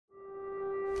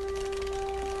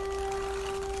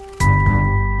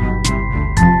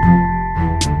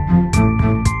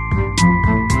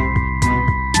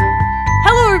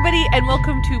and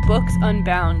welcome to Books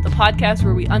Unbound, the podcast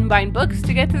where we unbind books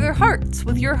to get to their hearts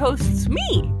with your hosts,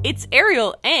 me, it's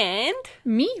Ariel, and...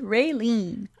 me,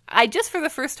 Raylene. I just for the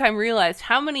first time realized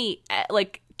how many,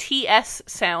 TS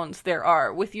sounds there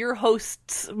are with your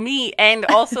hosts, me, and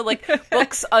also,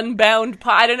 Books Unbound.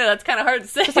 I don't know, that's kind of hard to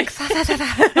say. Just like...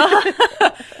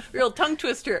 Real tongue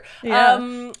twister.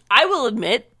 Yeah. I will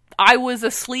admit, I was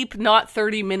asleep not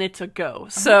 30 minutes ago.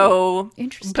 So,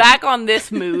 interesting. Back on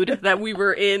this mood that we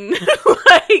were in,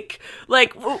 I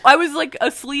was,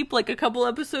 asleep, a couple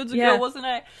episodes ago, wasn't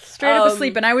I? Straight up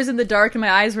asleep, and I was in the dark and my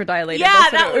eyes were dilated.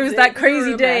 Yeah, it was that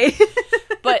crazy day.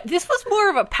 But this was more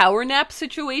of a power nap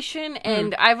situation,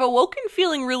 and I've awoken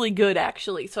feeling really good,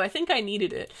 actually. So I think I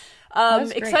needed it.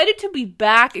 Excited to be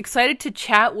back, excited to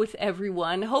chat with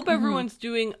everyone. Hope everyone's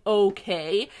doing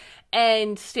okay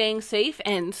and staying safe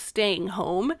and staying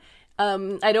home.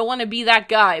 I don't want to be that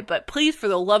guy, but please, for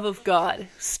the love of God,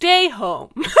 stay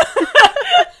home.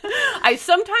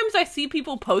 Sometimes I see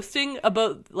people posting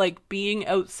about, being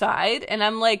outside, and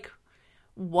I'm like,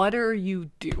 what are you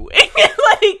doing?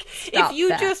 If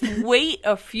you just wait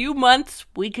a few months,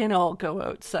 we can all go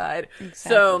outside. Exactly.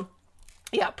 So,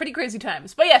 yeah, pretty crazy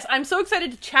times. But yes, I'm so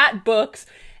excited to chat books,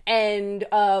 and,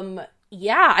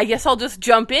 I guess I'll just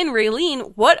jump in.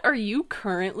 Raylene, what are you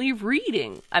currently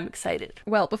reading? I'm excited.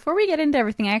 Well, before we get into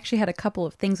everything, I actually had a couple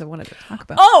of things I wanted to talk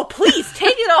about. Oh, please,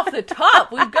 take it off the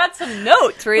top. We've got some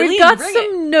notes, Raylene. We've got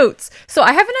some notes. So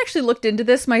I haven't actually looked into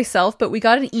this myself, but we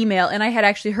got an email, and I had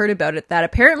actually heard about it, that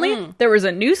apparently there was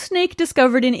a new snake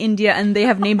discovered in India, and they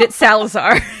have named it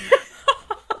Salazar.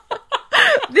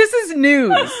 This is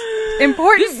news.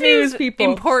 Important news, people.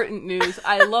 Important news.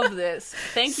 I love this.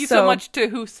 Thank you so much to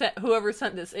whoever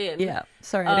sent this in. Yeah.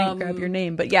 Sorry, I didn't grab your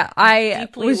name. But yeah, I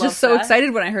was just so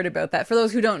excited when I heard about that. For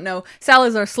those who don't know,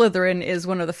 Salazar Slytherin is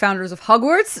one of the founders of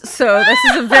Hogwarts. So this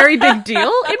is a very big deal in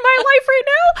my life right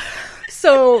now.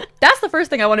 So that's the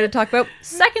first thing I wanted to talk about.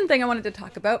 Second thing I wanted to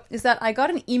talk about is that I got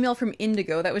an email from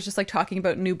Indigo that was just talking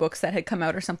about new books that had come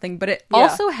out or something. But it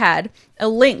also had a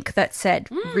link that said,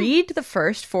 read the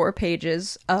first 4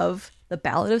 pages of The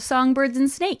Ballad of Songbirds and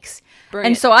Snakes. Brilliant.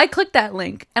 And so I clicked that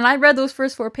link and I read those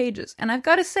first 4 pages. And I've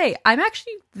got to say, I'm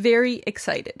actually very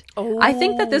excited. Oh. I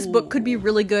think that this book could be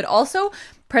really good. Also,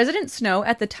 President Snow,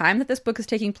 at the time that this book is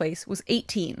taking place, was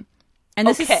 18. And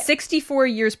this is 64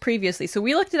 years previously. So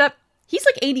we looked it up. He's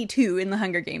 82 in the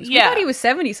Hunger Games. We thought he was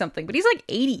 70-something, but he's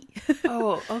 80.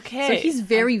 Oh, okay. So he's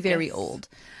very, very old.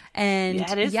 And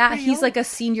he's old. A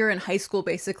senior in high school,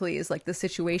 basically, is the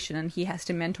situation, and he has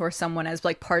to mentor someone as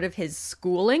part of his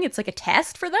schooling. It's a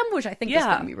test for them, which I think is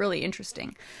going to be really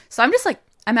interesting. So I'm just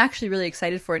I'm actually really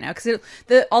excited for it now, because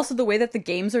also the way that the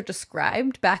games are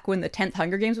described back when the 10th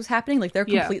Hunger Games was happening, they're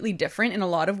completely different in a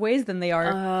lot of ways than they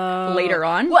are later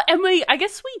on. Well, and I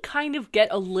guess we kind of get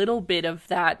a little bit of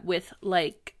that with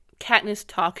Katniss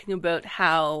talking about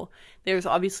how there's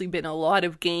obviously been a lot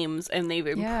of games and they've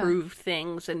improved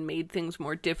things and made things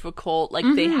more difficult.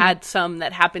 They had some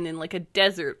that happened in a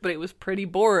desert, but it was pretty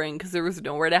boring because there was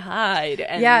nowhere to hide.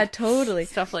 And totally.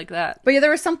 Stuff like that. But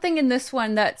there was something in this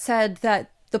one that said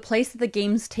that the place that the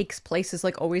games takes place is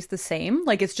always the same.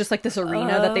 It's just this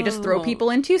arena that they just throw people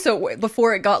into. So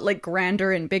before it got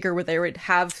grander and bigger, where they would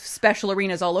have special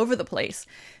arenas all over the place,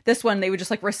 this one they would just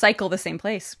recycle the same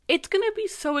place. It's gonna be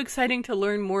so exciting to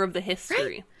learn more of the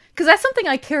history. Right? Because that's something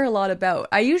I care a lot about.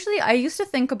 I used to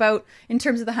think about, in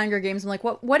terms of the Hunger Games, I'm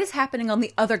what is happening on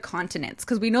the other continents?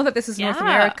 Because we know that this is North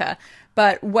America,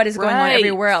 but what is going on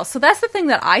everywhere else? So that's the thing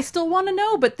that I still want to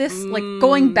know, but this,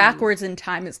 going backwards in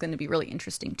time is going to be really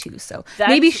interesting too. So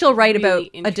maybe she'll write about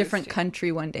a different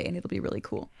country one day, and it'll be really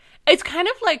cool. It's kind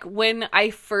of like when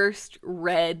I first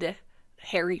read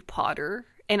Harry Potter,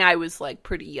 and I was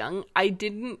pretty young. I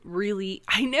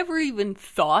never even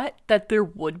thought that there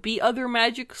would be other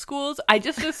magic schools. I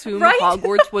just assumed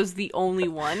Hogwarts was the only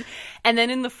one. And then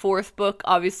in the 4th book,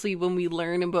 obviously, when we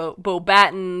learn about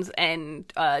Beauxbatons and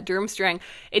Durmstrang,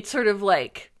 it's sort of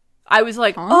I was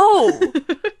oh,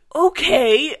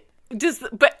 okay.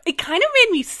 But it kind of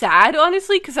made me sad,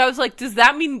 honestly, because I was does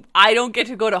that mean I don't get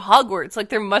to go to Hogwarts?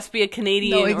 There must be a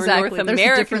Canadian or North American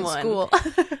There's a different one. School.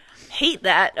 Hate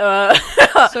that.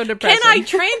 So depressing. Can I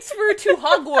transfer to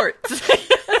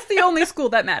Hogwarts? That's the only school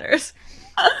that matters.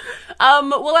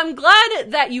 Well, I'm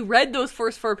glad that you read those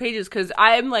first 4 pages, because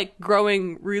I'm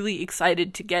growing really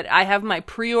excited to get. I have my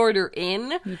pre-order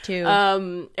in. Me too.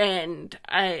 And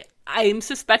I'm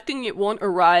suspecting it won't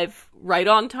arrive right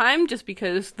on time, just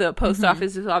because the post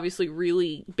office is obviously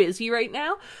really busy right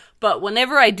now. But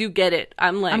whenever I do get it,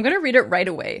 I'm I'm gonna read it right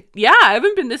away. Yeah, I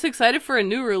haven't been this excited for a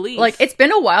new release. It's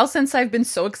been a while since I've been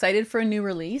so excited for a new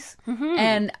release.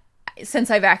 And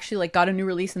since I've actually like got a new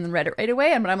release and then read it right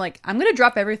away. And I'm like, I'm going to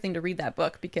drop everything to read that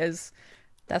book because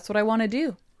that's what I want to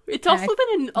do. It's also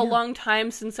been a long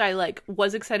time since I like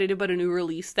was excited about a new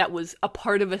release that was a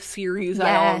part of a series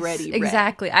I already read.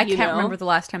 Exactly. I can't remember the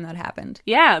last time that happened.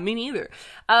 Yeah, me neither.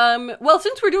 Well,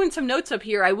 since we're doing some notes up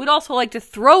here, I would also like to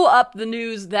throw up the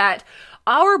news that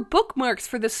our bookmarks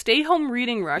for the Stay Home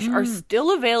Reading Rush are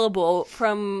still available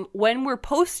from when we're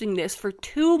posting this for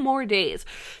 2 more days.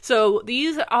 So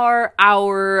these are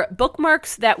our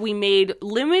bookmarks that we made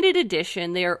limited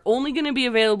edition. They are only going to be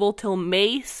available till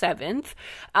May 7th.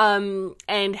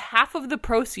 And half of the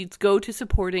proceeds go to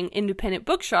supporting independent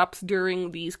bookshops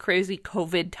during these crazy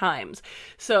COVID times.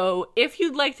 So if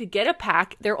you'd like to get a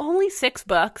pack, they're only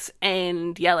 $6.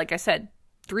 And yeah, like I said,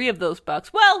 3 of those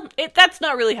bucks. Well, that's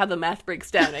not really how the math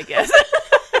breaks down, I guess.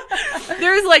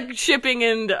 There's like shipping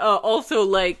and also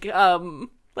like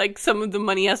some of the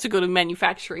money has to go to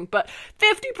manufacturing, but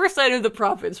 50% of the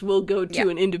profits will go to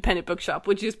an independent bookshop,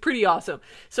 which is pretty awesome.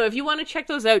 So if you want to check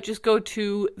those out, just go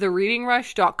to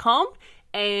thereadingrush.com.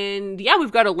 And yeah,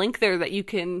 we've got a link there that you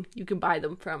can buy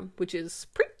them from, which is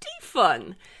pretty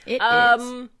fun. It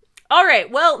is. All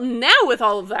right, well, now with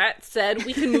all of that said,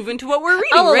 we can move into what we're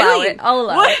reading. I'll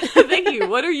allow it. Thank you.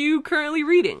 What are you currently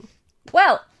reading?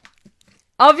 Well,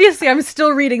 obviously I'm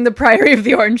still reading The Priory of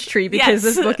the Orange Tree because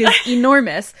this book is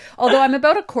enormous. Although I'm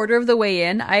about a quarter of the way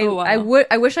in. I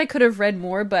wish I could have read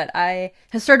more, but I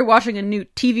have started watching a new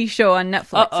TV show on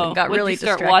Netflix and got really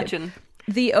distracted. What did you start watching?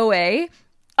 The OA.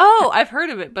 Oh, I've heard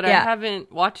of it, but I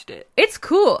haven't watched it. It's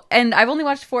cool, and I've only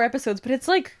watched 4 episodes, but it's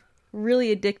like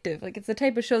really addictive. Like, it's the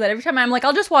type of show that every time I'm like,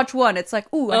 I'll just watch one, it's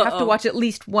like, ooh, I have to watch at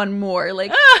least one more.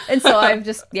 Like, and so I've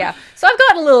just, so I've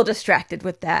gotten a little distracted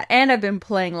with that, and I've been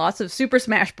playing lots of Super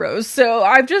Smash Bros. So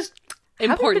I've just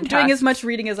haven't been doing as much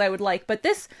reading as I would like. But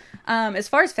this, as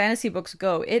far as fantasy books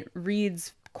go, it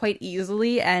reads quite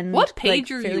easily and what page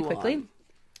are fairly you quickly. on?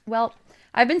 Well,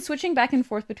 I've been switching back and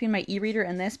forth between my e-reader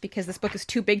and this because this book is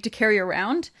too big to carry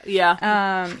around. Yeah.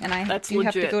 And I have to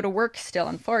go to work still,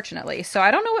 unfortunately. So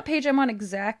I don't know what page I'm on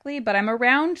exactly, but I'm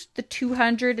around the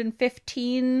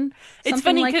 215. It's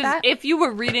funny because if you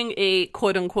were reading a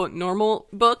quote-unquote normal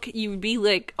book, you'd be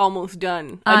like almost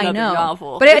done another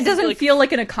novel. But it doesn't feel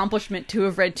like an accomplishment to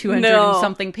have read 200 and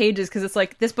something pages because it's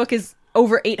like this book is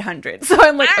over 800. So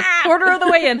I'm like a quarter of the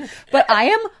way in, but I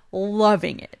am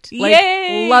loving it. Like,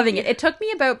 yay! Loving it. It took me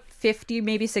about 50,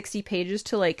 maybe 60 pages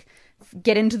to like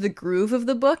get into the groove of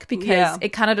the book because it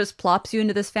kind of just plops you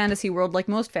into this fantasy world like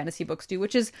most fantasy books do,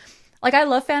 which is like, I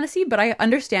love fantasy, but I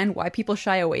understand why people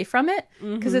shy away from it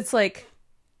because it's like,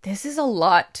 this is a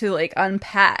lot to like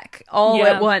unpack all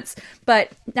at once.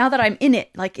 But now that I'm in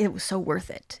it, like, it was so worth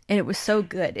it. And it was so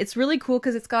good. It's really cool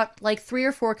because it's got like 3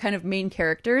 or 4 kind of main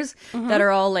characters that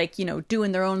are all like, you know,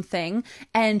 doing their own thing.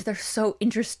 And they're so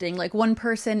interesting. Like, one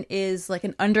person is like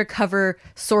an undercover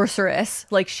sorceress.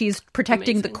 Like, she's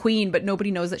protecting the queen, but nobody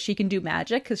knows that she can do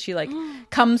magic because she like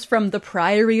comes from the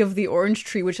Priory of the Orange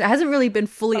Tree, which hasn't really been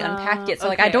fully unpacked yet. So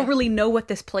like, I don't really know what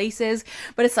this place is,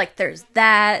 but it's like, there's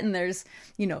that and there's,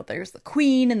 you know, there's the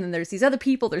queen, and then there's these other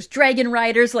people, there's dragon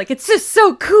riders, like, it's just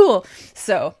so cool.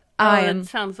 So, that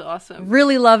sounds awesome.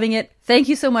 Really loving it. Thank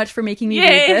you so much for making me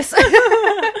read this.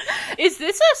 Is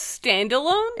this a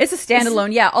standalone? It's a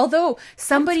standalone, yeah. Although,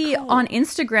 somebody on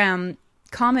Instagram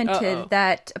commented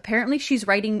that apparently she's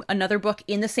writing another book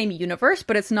in the same universe,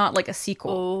 but it's not like a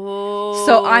sequel.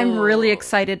 So, I'm really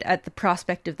excited at the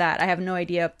prospect of that. I have no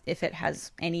idea if it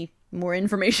has any more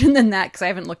information than that because I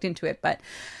haven't looked into it, but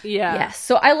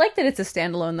so I like that it's a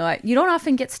standalone though. You don't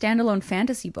often get standalone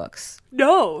fantasy books.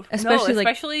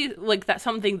 Especially like that,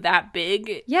 something that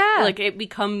big. Like, it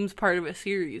becomes part of a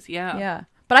series.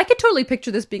 But I could totally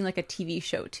picture this being like a TV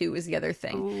show too, is the other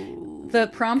thing. Ooh. The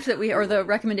prompt that or the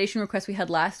recommendation request we had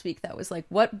last week that was like,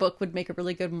 what book would make a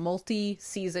really good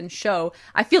multi-season show?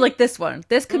 I feel like this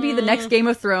could be the next Game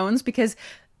of Thrones because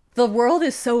the world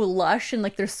is so lush and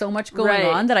like there's so much going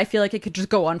on that I feel like it could just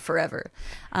go on forever.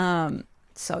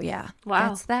 So yeah. Wow.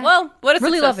 That's that. Well, what a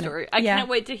really success story. I can't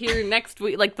wait to hear next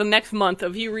week, like the next month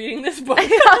of you reading this book.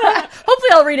 Hopefully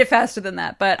I'll read it faster than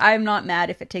that, but I'm not mad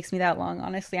if it takes me that long.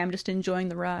 Honestly, I'm just enjoying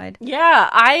the ride. Yeah,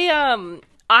 I'm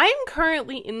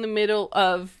currently in the middle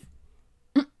of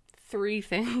 3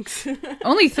 things.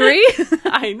 Only 3?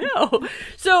 I know.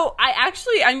 So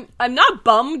I'm not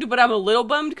bummed, but I'm a little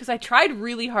bummed because I tried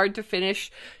really hard to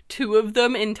finish 2 of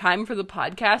them in time for the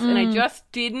podcast and I just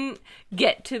didn't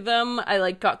get to them. I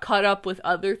like got caught up with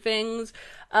other things.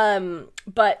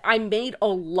 But I made a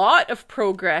lot of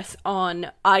progress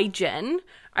on iGen.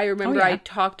 I remember I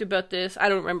talked about this. I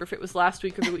don't remember if it was last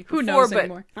week or the week Who before, knows but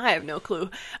anymore? I have no clue.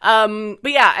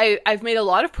 But yeah, I've made a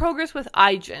lot of progress with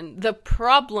iGen. The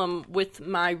problem with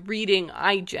my reading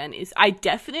iGen is I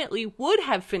definitely would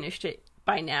have finished it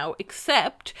by now,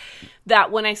 except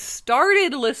that when I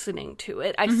started listening to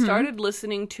it, I started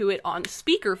listening to it on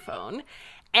speakerphone.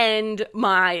 And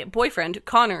my boyfriend,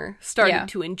 Connor, started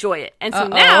to enjoy it. And so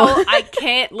now I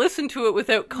can't listen to it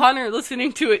without Connor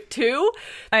listening to it too.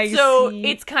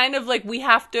 It's kind of like we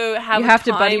have to have You have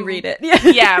to buddy read it.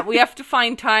 Yeah, we have to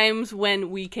find times when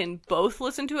we can both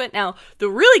listen to it. Now, the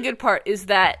really good part is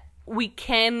that we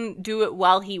can do it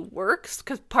while he works,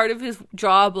 because part of his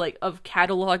job, like, of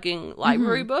cataloging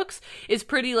library books is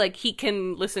pretty, like, he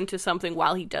can listen to something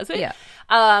while he does it. Yeah.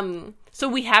 So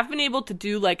we have been able to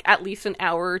do, like, at least an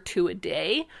hour or two a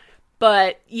day.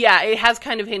 But, yeah, it has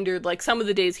kind of hindered, like, some of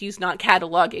the days he's not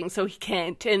cataloging, so he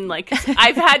can't. And, like,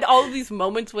 I've had all of these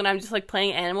moments when I'm just, like,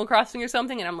 playing Animal Crossing or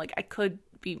something, and I'm like, I could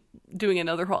be doing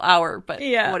another whole hour, but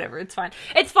whatever, it's fine.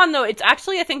 It's fun, though. It's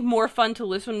actually, I think, more fun to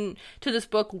listen to this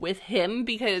book with him,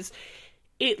 because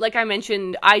it, like I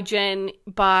mentioned, iGen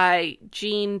by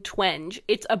Jean Twenge.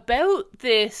 It's about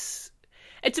this...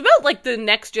 It's about, like, the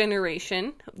next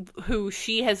generation, who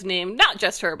she has named, not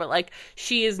just her, but, like,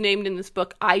 she is named in this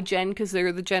book iGen, because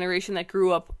they're the generation that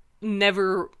grew up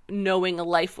never knowing a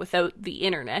life without the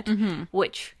internet,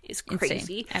 which is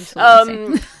crazy. Insane. Absolutely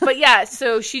insane. But yeah,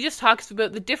 so she just talks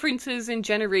about the differences in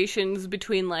generations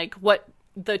between, like, what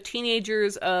the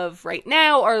teenagers of right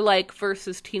now are like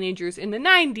versus teenagers in the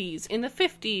 90s, in the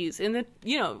 50s, in the,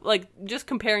 you know, like, just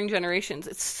comparing generations.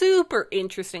 It's super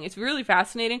interesting. It's really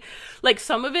fascinating. Like,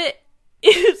 some of it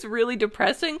is really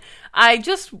depressing. I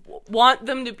just want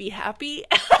them to be happy.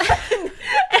 and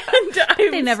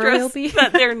I'm they never will be.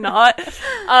 that they're not.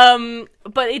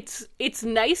 But it's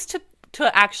nice to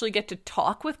actually get to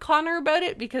talk with Connor about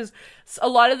it, because a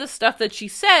lot of the stuff that she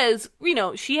says, you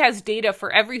know, she has data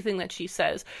for everything that she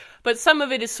says, but some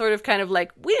of it is sort of kind of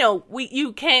like,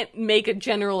 you can't make a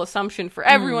general assumption for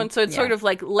everyone, so it's sort of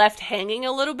like left hanging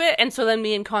a little bit, and so then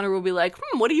me and Connor will be like,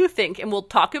 what do you think? And we'll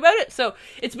talk about it. So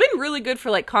it's been really good for,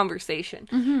 like, conversation.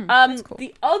 That's cool.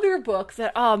 The other book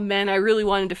that, oh man, I really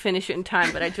wanted to finish it in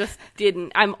time, but I just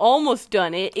didn't. I'm almost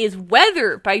done it, is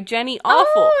Weather by Jenny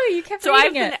Awful. Oh, you kept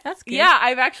reading it. That's good. Yeah,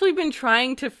 I've actually been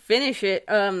trying to finish it,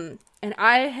 and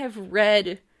I have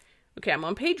read, okay, I'm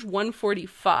on page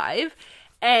 145,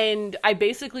 and I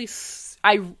basically,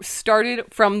 I started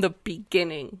from the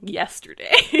beginning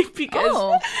yesterday,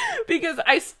 because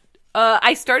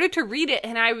I started to read it,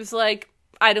 and I was like,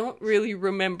 I don't really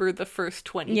remember the first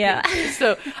 20 pages.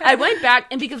 So I went back,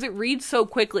 and because it reads so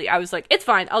quickly, I was like, it's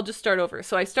fine, I'll just start over.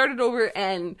 So I started over,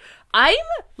 and I'm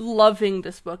loving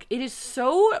this book. It is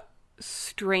so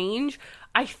strange.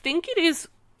 I think it is,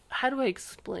 how do I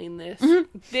explain this?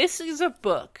 This is a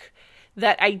book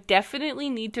that I definitely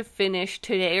need to finish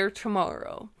today or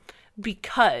tomorrow,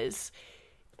 because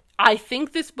I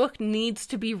think this book needs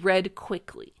to be read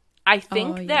quickly. I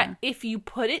think that if you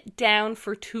put it down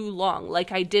for too long,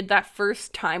 like I did that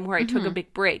first time where I took a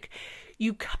big break,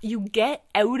 you get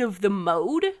out of the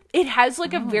mode. It has,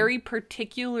 like, a very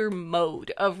particular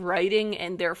mode of writing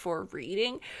and therefore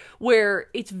reading, where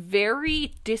it's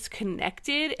very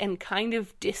disconnected and kind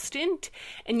of distant,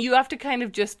 and you have to kind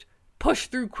of just push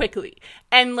through quickly.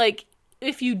 And, like,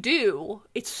 if you do,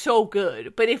 it's so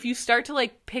good. But if you start to,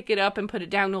 like, pick it up and put it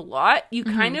down a lot, you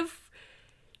kind of,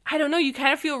 I don't know, you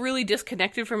kind of feel really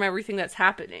disconnected from everything that's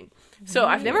happening. So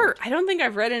I don't think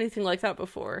I've read anything like that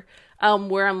before,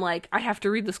 where I'm like, I have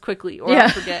to read this quickly or I'll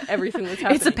forget everything that's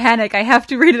happening. It's a panic. I have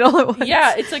to read it all at once.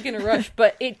 Yeah, it's like in a rush,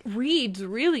 but it reads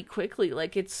really quickly.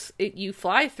 Like, you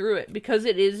fly through it, because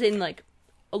it is in, like,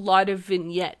 a lot of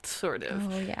vignettes, sort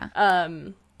of. Oh, yeah.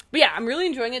 But yeah, I'm really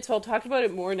enjoying it, so I'll talk about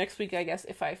it more next week, I guess,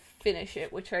 if I finish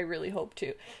it, which I really hope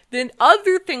to. The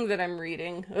other thing that I'm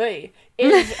reading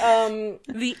is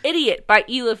The Idiot by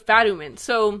Elif Batuman.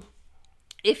 So,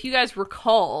 if you guys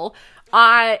recall,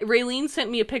 Raylene sent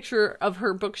me a picture of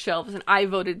her bookshelves, and I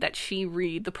voted that she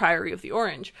read The Priory of the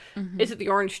Orange. Is it The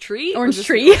Orange Tree? Orange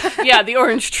Tree. Yeah, The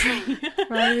Orange Tree.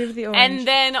 Priory of the Orange. And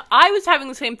then I was having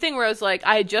the same thing where I was like,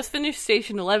 I had just finished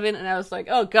Station 11, and I was like,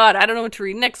 oh god, I don't know what to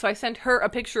read next. So I sent her a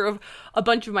picture of a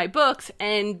bunch of my books,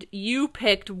 and you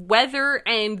picked Weather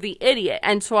and The Idiot.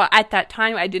 And so at that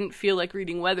time, I didn't feel like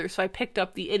reading Weather, so I picked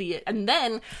up The Idiot. And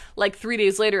then, like, 3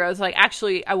 days later, I was like,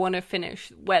 actually, I want to finish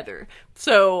Weather.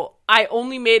 So I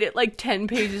only made it like 10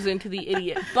 pages into The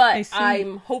Idiot, but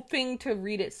I'm hoping to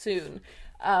read it soon.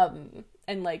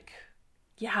 And, like,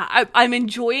 Yeah, I'm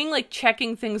enjoying, like,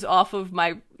 checking things off of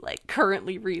my, like,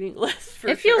 currently reading list.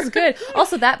 It feels good.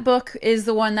 Also, that book is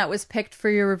the one that was picked for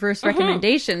your reverse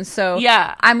recommendation. So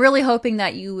yeah, I'm really hoping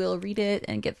that you will read it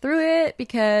and get through it,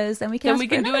 because then we can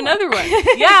do another one.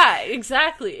 Yeah,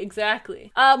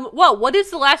 exactly. Well, what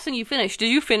is the last thing you finished? Did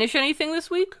you finish anything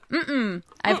this week?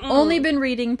 I've only been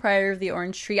reading Priory of the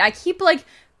Orange Tree. I keep, like,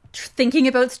 thinking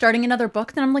about starting another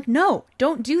book, then I'm like, no,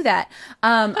 don't do that.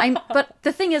 But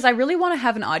the thing is, I really want to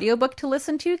have an audiobook to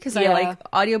listen to, because I like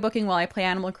audiobooking while I play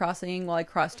Animal Crossing, while I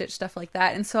cross stitch, stuff like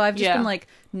that. And so I've just been like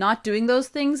not doing those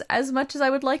things as much as I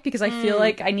would like, because I feel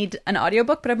like I need an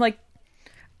audiobook, but I'm like,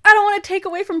 I don't want to take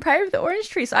away from Priory of the Orange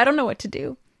Tree, so I don't know what to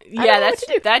do. Yeah,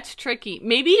 that's tricky.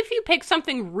 Maybe if you pick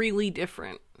something really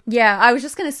different. Yeah, I was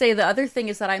just going to say, the other thing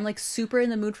is that I'm, like, super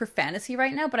in the mood for fantasy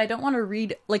right now, but I don't want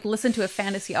to listen to a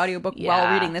fantasy audiobook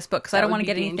while reading this book, because I don't want to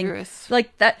get dangerous. Anything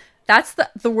like that. That's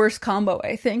the worst combo,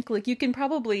 I think. Like, you can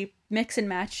probably mix and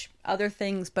match other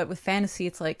things, but with fantasy,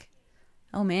 it's like,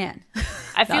 oh man.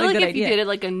 I feel like if you did it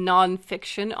like a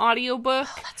nonfiction audiobook,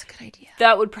 that's a good idea.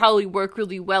 That would probably work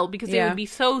really well, because they would be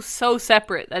so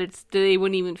separate that they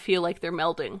wouldn't even feel like they're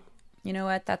melding. You know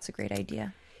what? That's a great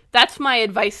idea. That's my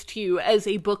advice to you as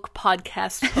a book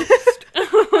podcast host.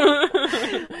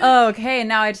 Okay,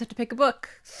 now I just have to pick a book.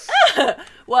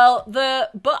 Well,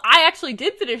 I actually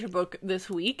did finish a book this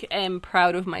week. I'm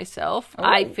proud of myself. Oh.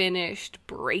 I finished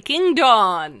Breaking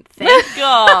Dawn. Thank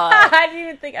God. I didn't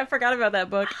even think I forgot about that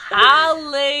book.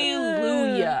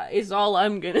 Hallelujah is all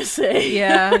I'm gonna say.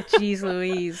 Yeah, jeez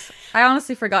Louise. I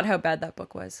honestly forgot how bad that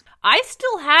book was. I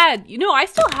still had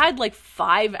like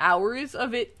 5 hours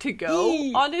of it to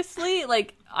go, honestly.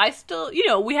 Like, I still,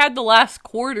 we had the last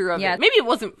quarter of it. Maybe it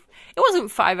wasn't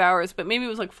 5 hours, but maybe it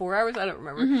was like 4 hours. I don't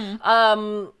remember.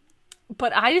 Mm-hmm.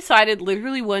 But I decided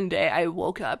literally one day, I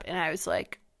woke up and I was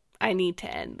like, I need to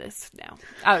end this now.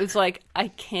 I was like, I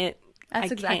can't.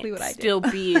 That's exactly what I did. Still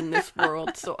be in this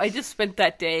world. So I just spent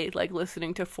that day like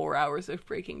listening to 4 hours of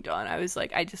Breaking Dawn. I was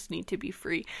like, I just need to be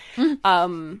free.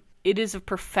 It is a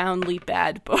profoundly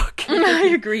bad book. I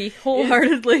agree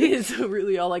wholeheartedly. Is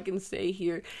really all I can say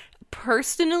here.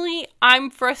 Personally, I'm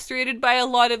frustrated by a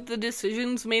lot of the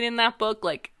decisions made in that book.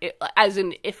 Like, as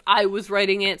in, if I was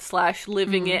writing it /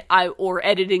 living it, or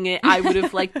editing it, I would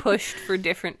have like pushed for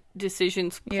different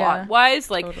decisions plot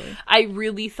wise. Like, totally. I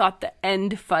really thought the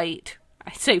end fight,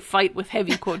 I say fight with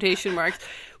heavy quotation marks,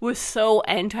 was so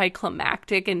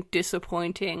anticlimactic and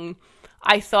disappointing.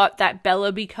 I thought that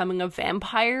Bella becoming a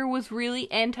vampire was really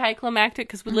anticlimactic,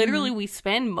 because literally we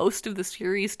spend most of the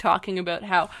series talking about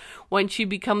how when she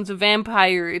becomes a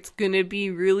vampire, it's going to be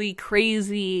really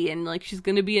crazy, and like she's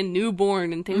going to be a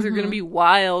newborn and things are going to be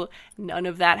wild. None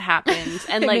of that happens.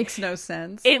 And it like, makes no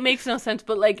sense. It makes no sense,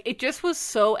 but like it just was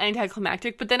so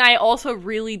anticlimactic. But then I also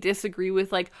really disagree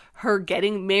with like her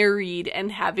getting married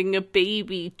and having a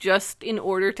baby just in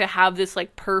order to have this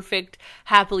like perfect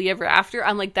happily ever after.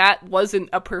 I'm like, that wasn't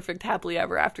a perfect happily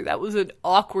ever after. That was an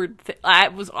awkward thing.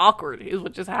 It was awkward is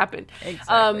what just happened.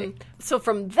 Exactly. So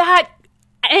from that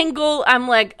angle, I'm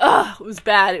like, ugh, it was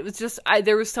bad. It was just,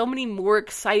 there was so many more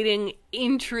exciting,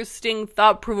 interesting,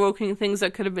 thought-provoking things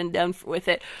that could have been done with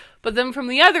it. But then from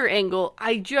the other angle,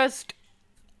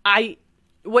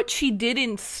 what she did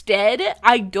instead,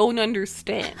 I don't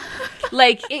understand.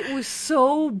 Like, it was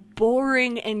so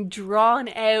boring and drawn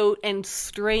out and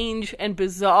strange and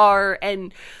bizarre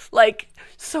and, like,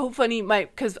 so funny.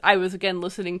 Because I was, again,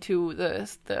 listening to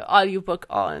the audiobook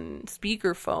on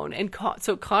speakerphone, and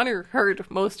so Connor heard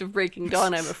most of Breaking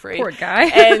Dawn, I'm afraid. Poor guy.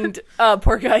 And,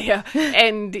 poor guy, yeah.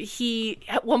 And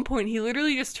at one point, he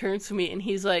literally just turns to me and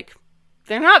he's like,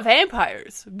 they're not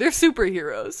vampires. They're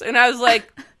superheroes. And I was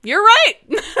like, you're right.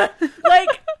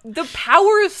 Like, the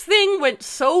powers thing went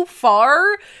so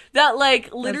far that,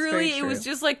 like, literally it was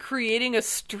just, like, creating a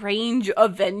strange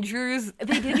Avengers.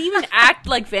 They didn't even act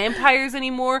like vampires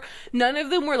anymore. None of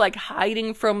them were, like,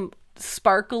 hiding from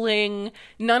sparkling.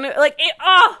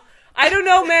 I don't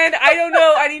know, man. I don't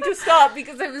know. I need to stop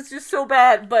because it was just so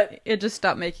bad. But it just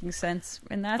stopped making sense,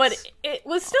 and that's. But it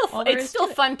was still fun. It's still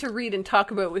fun to read and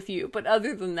talk about with you. But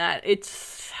other than that,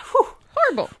 it's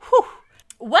horrible.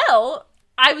 Well,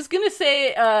 I was gonna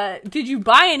say, did you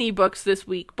buy any books this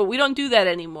week? But we don't do that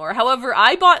anymore. However,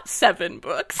 I bought 7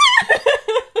 books.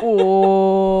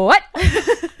 What?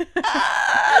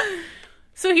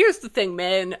 So here's the thing,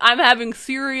 man. I'm having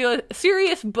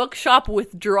serious bookshop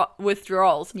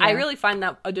withdrawals. Yeah. I really find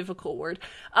that a difficult word.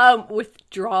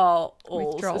 Withdrawals.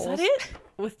 Is that it?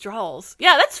 Withdrawals.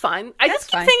 Yeah, that's fine. I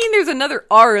just keep thinking there's another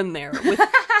R in there,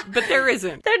 but there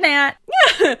isn't. They're not.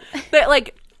 But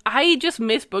like, I just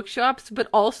miss bookshops, but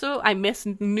also I miss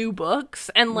new books.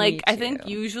 And like, I think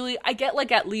usually I get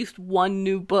like at least one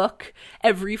new book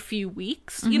every few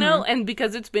weeks, you know? And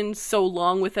because it's been so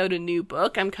long without a new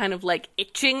book, I'm kind of like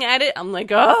itching at it. I'm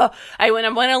like, oh, I went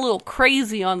a little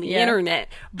crazy on the internet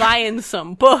buying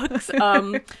some books.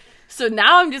 So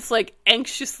now I'm just like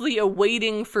anxiously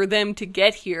awaiting for them to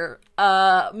get here.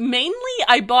 Mainly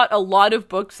I bought a lot of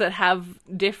books that have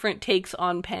different takes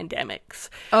on pandemics.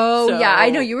 Oh, so, yeah, I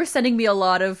know you were sending me a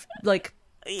lot of like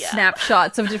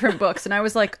snapshots of different books, and I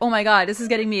was like, oh my god, this is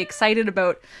getting me excited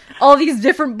about all these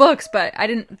different books, but I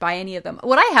didn't buy any of them.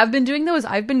 What I have been doing though is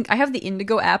I have the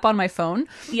Indigo app on my phone,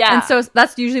 and so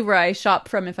that's usually where I shop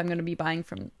from if I'm going to be buying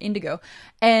from Indigo,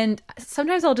 and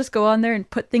sometimes I'll just go on there and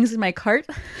put things in my cart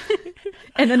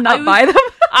and then not buy them.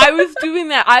 I was doing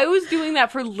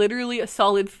that for literally a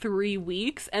solid 3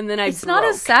 weeks, and then it's not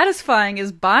as satisfying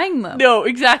as buying them. No,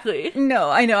 exactly. No,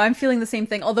 I know. I'm feeling the same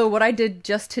thing. Although what I did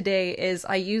just today is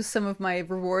I used some of my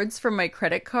rewards from my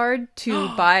credit card to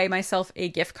buy myself a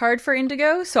gift card for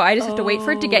Indigo. So I just have to wait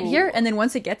for it to get here, and then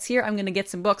once it gets here, I'm going to get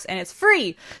some books, and it's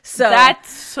free. So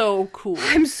that's so cool.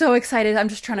 I'm so excited. I'm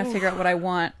just trying to figure out what I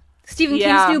want. Stephen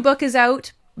King's new book is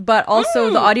out. But also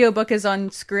the audiobook is on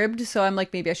Scribd, so I'm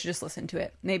like, maybe I should just listen to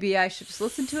it. Maybe I should just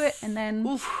listen to it, and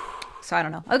then... So I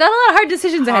don't know. I've got a lot of hard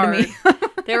decisions ahead of me.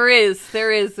 There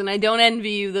is, and I don't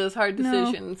envy you those hard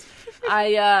decisions. No.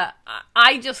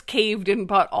 I just caved and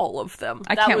bought all of them.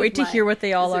 I can't wait to hear what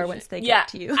they all are once they get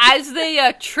to you. As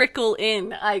they trickle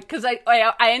in, because I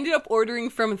ended up ordering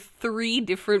from 3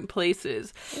 different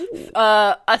places.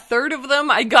 A third of them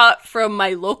I got from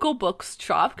my local books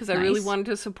shop because I really wanted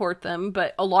to support them,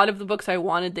 but a lot of the books I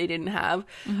wanted they didn't have.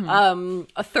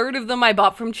 A third of them I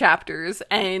bought from Chapters,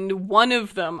 and one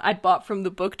of them I bought from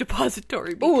the Book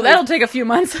Depository. Oh, that'll take a few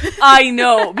months. I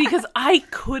know, because I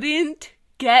couldn't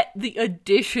get the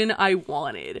edition I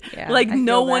wanted. Like,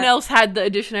 no one else had the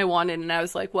edition I wanted, and I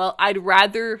was like, well, I'd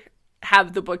rather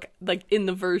have the book like in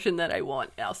the version that I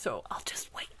want now, so I'll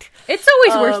just wait. It's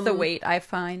always worth the wait, I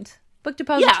find. Book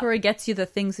Depository gets you the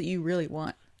things that you really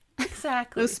want.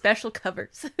 Exactly. Those special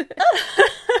covers.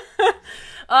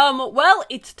 Well,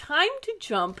 it's time to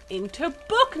jump into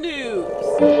book news.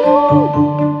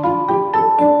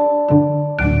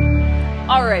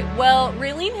 All right, well,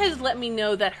 Raylene has let me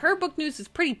know that her book news is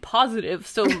pretty positive,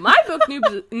 so my book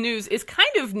news is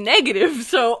kind of negative,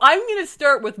 so I'm going to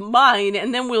start with mine,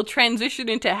 and then we'll transition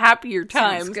into happier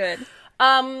times. Sounds good.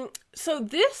 So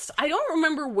this, I don't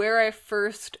remember where I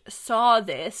first saw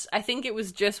this. I think it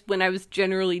was just when I was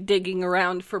generally digging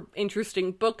around for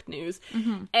interesting book news,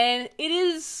 and it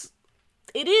is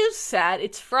sad,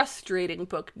 it's frustrating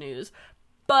book news,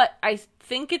 but I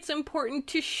think it's important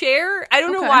to share. I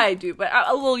don't know why I do, but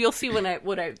well, you'll see what I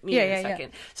mean in a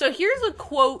second. So here's a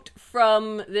quote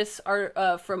from this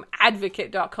from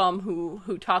Advocate.com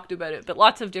who talked about it, but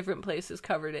lots of different places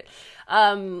covered it.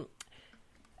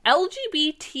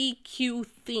 LGBTQ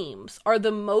themes are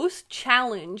the most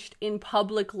challenged in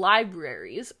public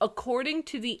libraries, according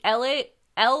to the ALA's,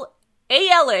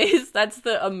 that's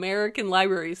the American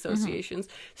Library Association's,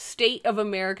 State of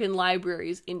American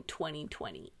Libraries in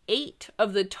 2020. 8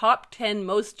 of the top 10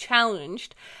 most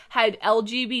challenged had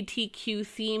LGBTQ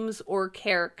themes or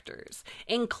characters,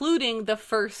 including the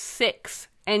first 6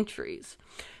 entries.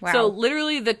 Wow. So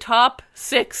literally the top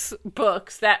 6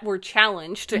 books that were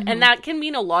challenged, and that can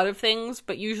mean a lot of things,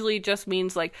 but usually just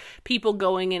means like people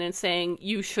going in and saying,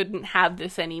 you shouldn't have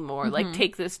this anymore, like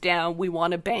take this down, we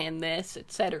want to ban this,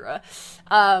 etc.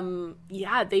 They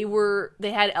had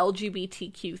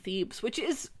LGBTQ themes, which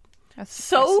is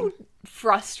so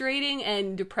frustrating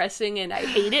and depressing, and I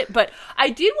hate it, but I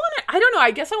did want to, I don't know,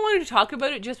 I guess I wanted to talk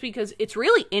about it just because it's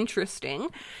really interesting,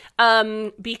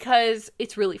 because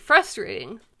it's really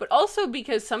frustrating, but also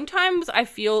because sometimes I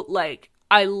feel like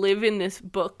I live in this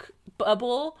book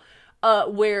bubble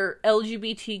where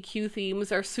LGBTQ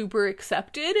themes are super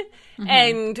accepted,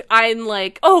 and I'm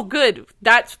like, oh good,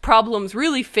 that problem's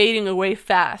really fading away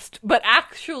fast. But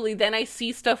actually then I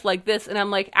see stuff like this and I'm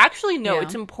like, actually no,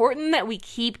 it's important that we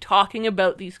keep talking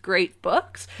about these great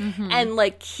books and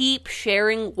like keep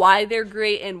sharing why they're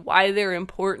great and why they're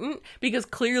important, because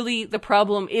clearly the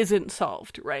problem isn't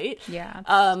solved, right? Yeah,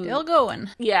 still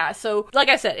going. Yeah, so like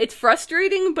I said, it's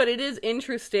frustrating, but it is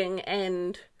interesting,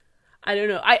 and I don't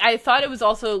know. I thought it was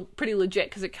also pretty legit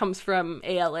because it comes from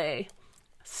ALA,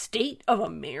 State of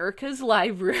America's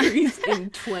Libraries in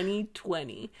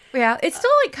 2020. Yeah, it's still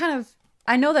like kind of,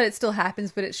 I know that it still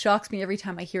happens, but it shocks me every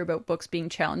time I hear about books being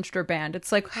challenged or banned.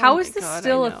 It's like, how is this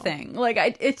still a thing? Like,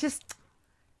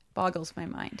 boggles my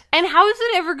mind. And how is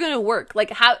it ever going to work? Like,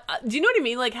 how do you know what I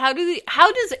mean? Like, how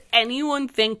does anyone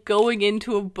think going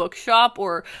into a bookshop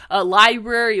or a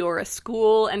library or a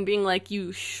school and being like,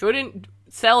 you shouldn't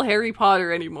sell Harry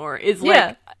Potter anymore is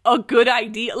like a good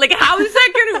idea? Like, how is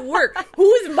that going to work?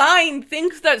 Whose mind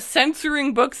thinks that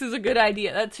censoring books is a good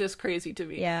idea? That's just crazy to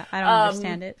me. Yeah, I don't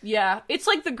understand it. Yeah, it's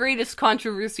like the greatest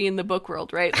controversy in the book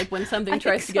world, right? Like when something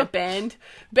tries to get banned.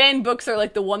 Banned books are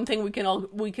like the one thing we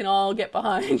can all get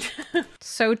behind.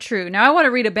 So true. Now I want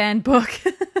to read a banned book.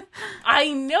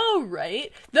 I know,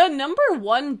 right? The number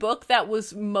one book that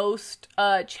was most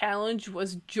challenged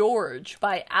was George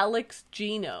by Alex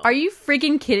Gino. Are you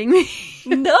freaking kidding me?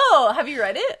 No, have you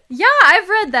read it? Yeah, I've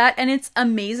read that, and it's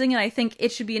amazing, and I think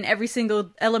it should be in every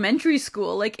single elementary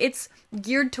school. Like, it's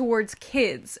geared towards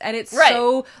kids, and it's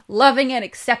so loving and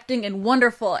accepting and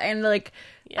wonderful, and like,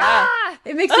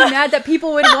 it makes me mad that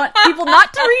people would want people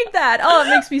not to read that. Oh, it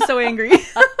makes me so angry.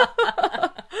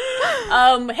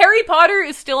 Harry Potter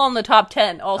is still on the top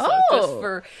 10 also,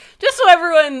 just so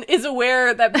everyone is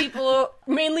aware that people,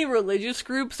 mainly religious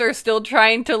groups, are still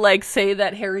trying to like say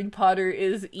that Harry Potter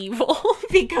is evil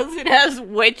because it has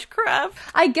witchcraft.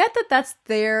 I get that that's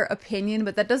their opinion,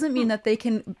 but that doesn't mean that they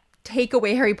can take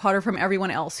away Harry Potter from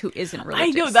everyone else who isn't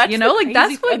religious. I know, that's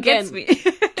that's what gets me.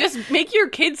 Just make your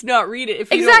kids not read it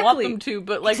if you don't want them to,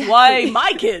 but like, why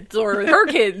my kids or her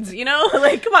kids, you know?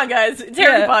 Like, come on, guys, it's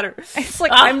Harry Potter. It's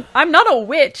like, I'm not a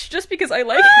witch just because I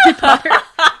like Harry Potter,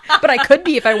 but I could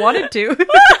be if I wanted to.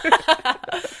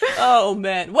 Oh,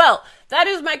 man. Well, that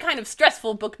is my kind of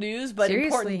stressful book news, but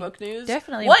Seriously, important book news.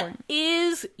 Definitely important. What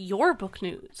is your book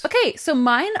news? Okay, so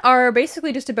mine are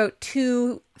basically just about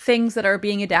two things that are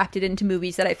being adapted into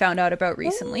movies that I found out about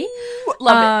recently. Ooh,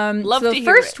 love it. Love to hear it. The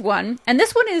first one, and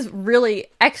this one is really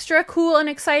extra cool and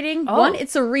exciting. Oh. One,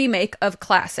 it's a remake of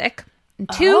classic. And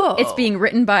two, it's being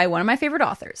written by one of my favorite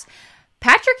authors.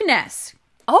 Patrick Ness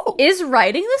is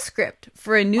writing the script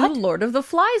for a new Lord of the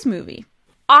Flies movie.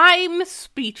 I'm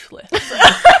speechless.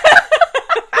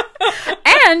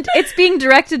 And it's being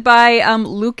directed by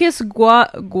Lucas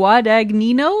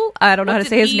Guadagnino. I don't know how to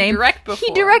say his name.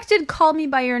 He directed Call Me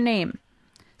By Your Name.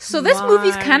 So this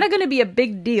movie's kind of going to be a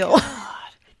big deal.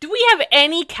 Do we have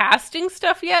any casting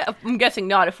stuff yet? I'm guessing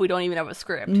not if we don't even have a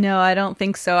script. No, I don't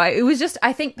think so.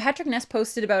 I think Patrick Ness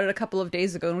posted about it a couple of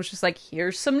days ago and was just like,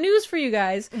 here's some news for you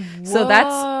guys. Whoa. So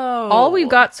that's all we've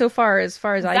got so far as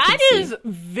I can see. That is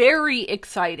very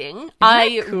exciting.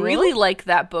 I really like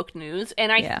that book news.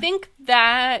 And I think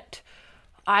that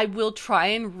I will try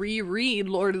and reread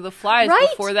Lord of the Flies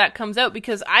before that comes out,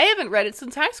 because I haven't read it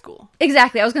since high school.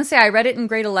 Exactly. I was going to say I read it in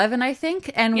grade 11, I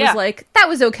think, and was like, that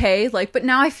was okay. Like, but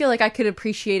now I feel like I could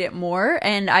appreciate it more,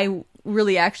 and I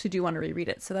really actually do want to reread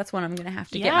it. So that's one I'm going to have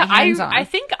to get my hands on. I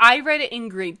think I read it in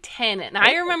grade 10, and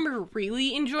I remember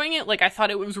really enjoying it. Like, I thought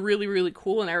it was really, really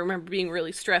cool, and I remember being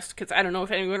really stressed because I don't know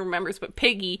if anyone remembers, but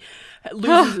Piggy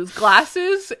loses his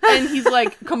glasses, and he's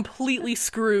like completely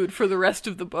screwed for the rest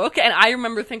of the book. And I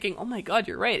remember thinking, oh my god,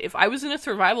 you're right. If I was in a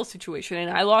survival situation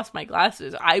and I lost my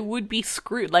glasses, I would be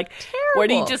screwed. Like, where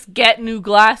do you just get new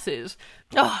glasses?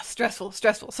 Oh, stressful.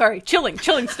 Sorry, chilling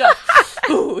stuff.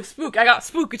 Ooh, spook. I got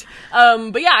spooked.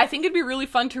 But yeah, I think it'd be really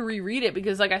fun to reread it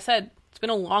because, like I said, it's been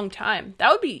a long time.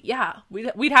 That would be,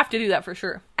 we'd have to do that for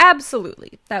sure.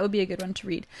 Absolutely. That would be a good one to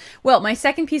read. Well, my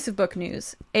second piece of book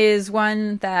news is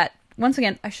one that, once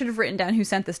again, I should have written down who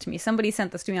sent this to me. Somebody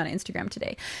sent this to me on Instagram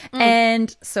today.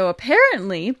 And so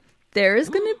apparently there is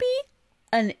going to be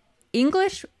an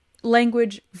English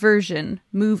language version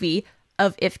movie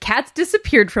of If Cats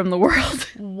Disappeared from the World.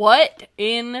 What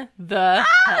in the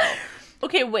hell?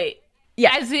 Okay, wait.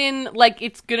 Yeah. As in, like,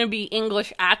 it's gonna be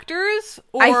English actors?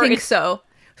 Or I think so.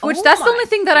 Which, that's the only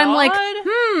thing that I'm like,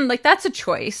 like, that's a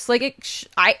choice. Like,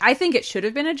 I think it should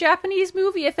have been a Japanese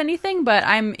movie, if anything, but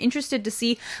I'm interested to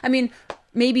see. I mean,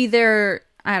 maybe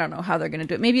I don't know how they're going to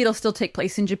do it. Maybe it'll still take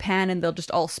place in Japan and they'll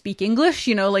just all speak English,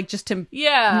 you know, like just to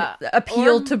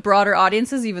appeal to broader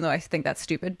audiences, even though I think that's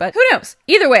stupid. But who knows?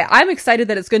 Either way, I'm excited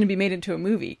that it's going to be made into a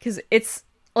movie because it's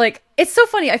like, it's so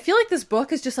funny. I feel like this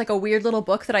book is just like a weird little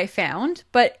book that I found,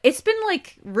 but it's been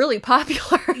like really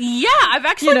popular. Yeah, I've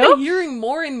actually been hearing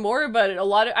more and more about it.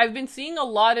 I've been seeing a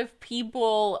lot of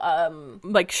people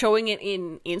like showing it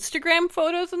in Instagram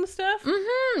photos and stuff.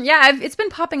 Mm-hmm. Yeah, it's been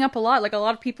popping up a lot. Like a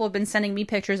lot of people have been sending me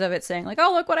pictures of it saying like,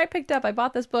 oh, look what I picked up. I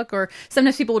bought this book. Or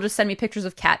sometimes people will just send me pictures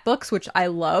of cat books, which I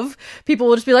love. People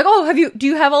will just be like, oh, do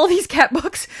you have all these cat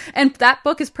books? And that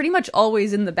book is pretty much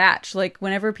always in the batch. Like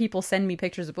whenever people send me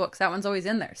pictures of books, that that one's always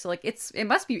in there. So like it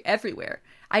must be everywhere.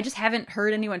 I just haven't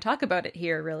heard anyone talk about it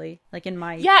here, really. Like in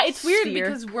my it's weird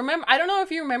because I don't know if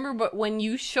you remember, but when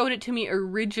you showed it to me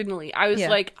originally, I was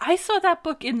like, I saw that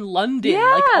book in London,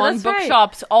 like on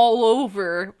bookshops all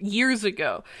over years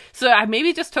ago. So I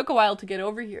maybe just took a while to get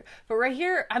over here. But right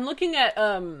here, I'm looking at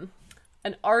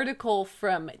an article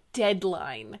from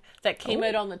Deadline that came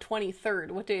out on the 23rd.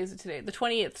 What day is it today? The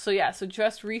 28th. So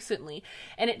just recently.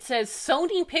 And it says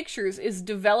Sony Pictures is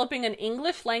developing an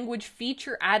English language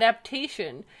feature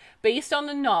adaptation based on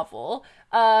the novel.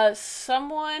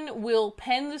 Someone will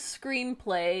pen the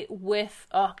screenplay with,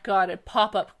 a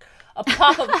pop-up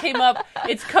came up.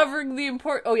 It's covering the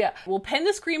will pen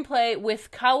the screenplay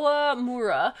with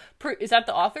Kawamura. Is that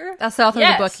the author? That's the author of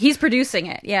the book. He's producing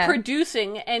it. Yeah.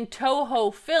 Producing, and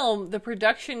Toho Film, the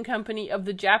production company of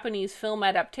the Japanese film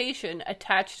adaptation,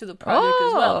 attached to the project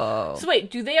as well. So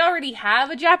wait, do they already have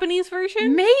a Japanese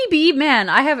version? Maybe. Man,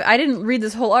 I didn't read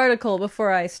this whole article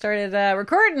before I started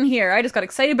recording here. I just got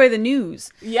excited by the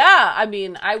news. Yeah, I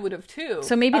mean, I would have too.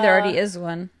 So maybe there already is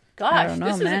one. Gosh,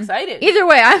 this is exciting. Either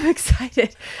way, I'm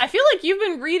excited. I feel like you've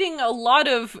been reading a lot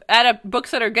of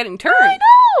books that are getting turned. I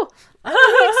know!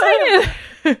 I'm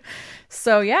excited.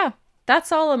 So yeah,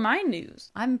 that's all of my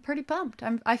news. I'm pretty pumped.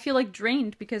 I feel like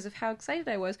drained because of how excited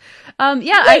I was.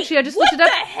 Wait, actually, I just looked it up.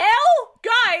 What the hell?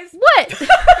 Guys! What?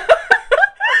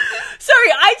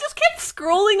 Sorry, I just kept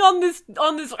scrolling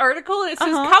on this article, and it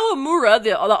says Kawamura,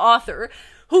 the author,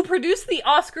 who produced the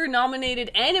Oscar-nominated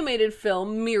animated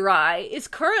film Mirai, is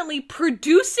currently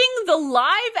producing the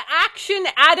live-action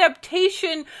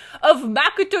adaptation of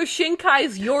Makoto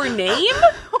Shinkai's Your Name?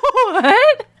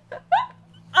 What?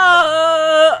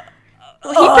 Well, he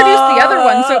produced the other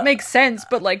one, so it makes sense,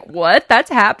 but like, what? That's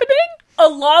happening?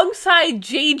 Alongside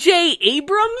J.J.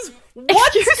 Abrams?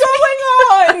 What's going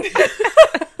on?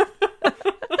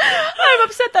 I'm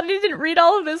upset that I didn't read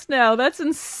all of this now. That's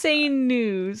insane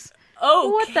news. Okay.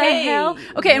 What the hell?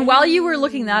 Okay, and while you were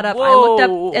looking that up, I looked up,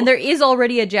 and there is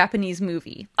already a Japanese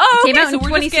movie. Oh, it came out in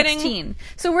 2016.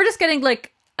 So we're just getting,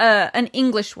 like, an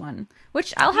English one,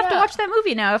 which I'll have to watch that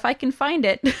movie now if I can find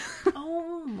it.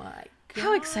 Oh my god.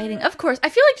 How exciting. Of course. I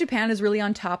feel like Japan is really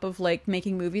on top of, like,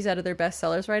 making movies out of their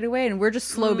bestsellers right away, and we're just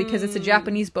slow because it's a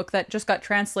Japanese book that just got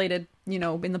translated,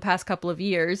 in the past couple of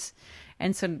years.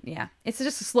 And so, yeah, it's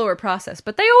just a slower process.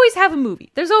 But they always have a movie.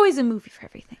 There's always a movie for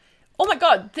everything. Oh my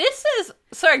god,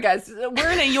 sorry guys,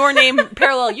 we're in a Your Name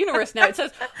parallel universe now. It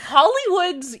says,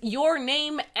 Hollywood's Your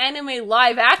Name anime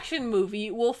live-action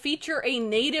movie will feature a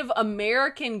Native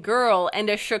American girl and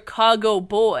a Chicago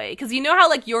boy. Because you know how,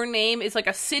 like, Your Name is like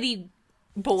a city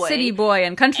boy. City boy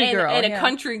and country girl. And a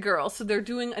country girl. So they're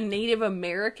doing a Native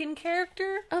American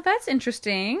character? Oh, that's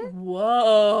interesting.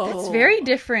 Whoa. That's very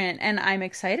different, and I'm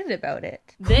excited about it.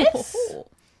 This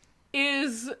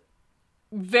is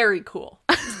very cool.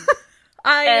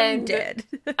 I'm dead.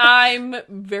 I'm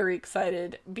very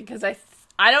excited because I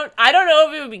don't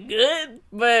know if it would be good,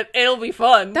 but it'll be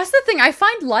fun. That's the thing. I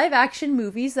find live action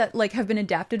movies that like have been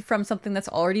adapted from something that's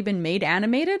already been made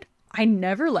animated. I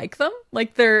never like them.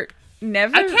 Like they're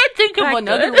never. I can't think of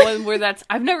another one where that's.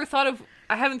 I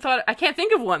can't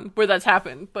think of one where that's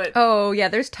happened. But oh yeah,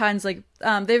 there's tons. Like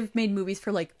they've made movies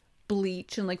for like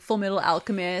Bleach and like Full Metal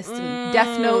Alchemist and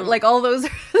Death Note. Like all those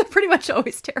are pretty much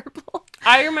always terrible.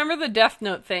 I remember the Death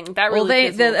Note thing. That really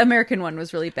the American one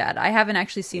was really bad. I haven't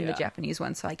actually seen the Japanese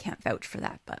one, so I can't vouch for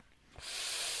that. But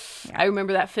yeah. I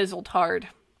remember that fizzled hard.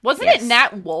 Wasn't it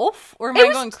Nat Wolff? Or am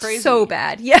I going crazy? So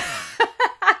bad. Yeah.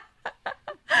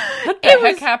 What the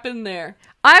heck happened there?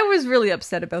 I was really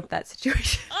upset about that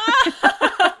situation.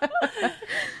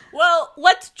 Well,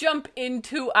 let's jump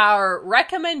into our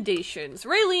recommendations.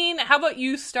 Raylene, how about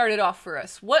you start it off for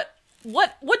us? What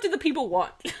do the people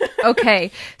want?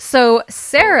 Okay, so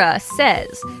Sarah says,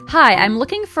 "Hi, I'm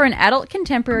looking for an adult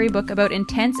contemporary book about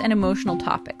intense and emotional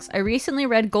topics. I recently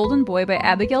read Golden Boy by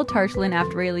Abigail Tartland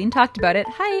after Raylene talked about it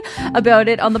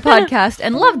on the podcast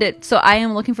and loved it, so I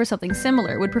am looking for something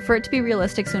similar. Would prefer it to be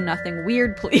realistic, so nothing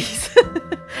weird, please."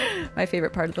 My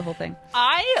favorite part of the whole thing.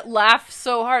 I laughed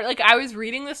so hard. Like, I was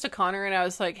reading this to Connor, and I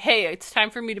was like, hey, it's time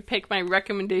for me to pick my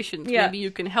recommendations. Yeah. Maybe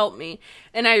you can help me.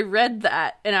 And I read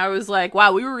that, and I was like,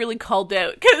 wow, we were really called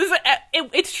out. Because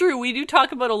it's true, we do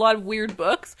talk about a lot of weird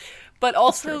books. But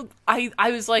also, I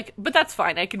was like, but that's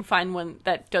fine. I can find one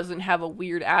that doesn't have a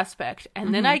weird aspect.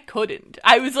 And then I couldn't.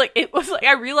 I was like,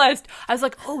 I realized, I was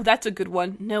like, oh, that's a good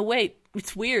one. No, wait,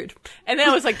 it's weird. And then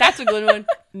I was like, that's a good one.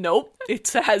 Nope, it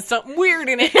has something weird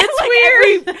in it.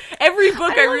 It's like weird. Every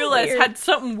book I realized had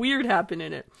something weird happen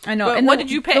in it. I know. But and what did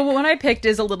you pick? The one I picked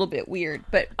is a little bit weird,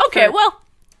 but okay, well,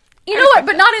 You know what?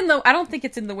 But not in the... I don't think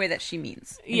it's in the way that she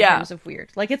means. In terms of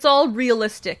weird. Like, it's all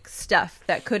realistic stuff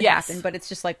that could happen, but it's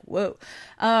just like, whoa.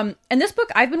 And this book,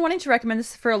 I've been wanting to recommend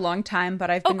this for a long time, but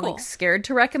I've been, like, scared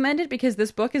to recommend it because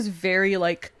this book is very,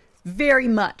 like... very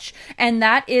much. And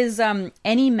that is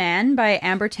Any Man by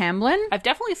Amber Tamblyn. I've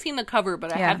definitely seen the cover,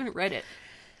 but I haven't read it.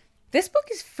 This book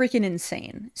is freaking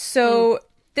insane. So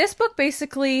this book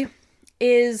basically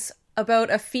is about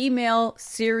a female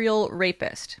serial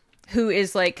rapist who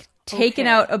is like taken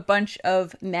out a bunch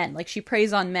of men. Like, she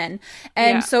preys on men.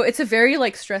 And so it's a very,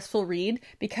 like, stressful read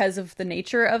because of the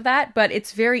nature of that, but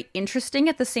it's very interesting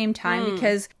at the same time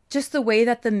because just the way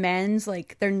that the men's,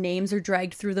 like, their names are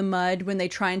dragged through the mud when they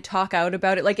try and talk out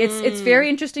about it. Like, it's very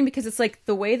interesting because it's like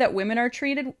the way that women are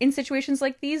treated in situations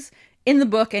like these. In the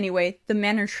book, anyway, the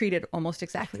men are treated almost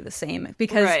exactly the same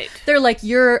because they're like,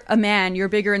 you're a man, you're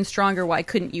bigger and stronger, why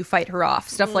couldn't you fight her off?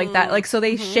 Stuff like that. Like, so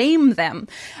they shame them.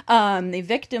 They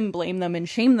victim blame them and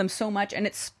shame them so much. And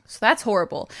so that's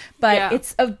horrible. But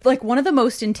it's like one of the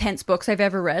most intense books I've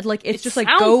ever read. Like, it's just like,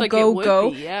 go.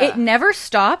 It never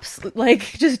stops. Like,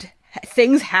 just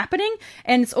things happening,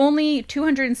 and it's only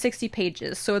 260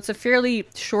 pages, so it's a fairly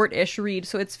short-ish read.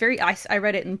 So it's I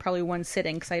read it in probably one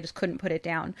sitting because I just couldn't put it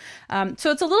down.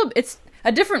 So it's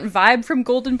a different vibe from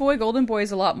Golden Boy. Golden Boy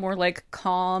is a lot more like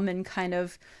calm and kind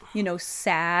of, you know,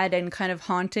 sad and kind of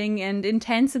haunting and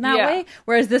intense in that way,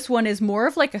 whereas this one is more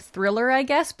of like a thriller, I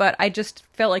guess. But I just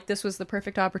felt like this was the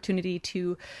perfect opportunity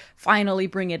to finally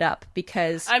bring it up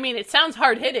because, I mean, it sounds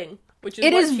hard-hitting.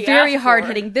 It is very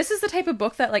hard-hitting. This is the type of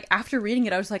book that, like, after reading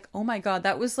it, I was like, oh my god,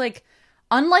 that was, like,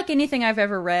 unlike anything I've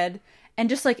ever read. And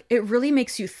just, like, it really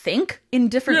makes you think in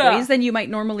different ways than you might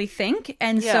normally think.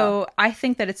 And so I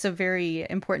think that it's a very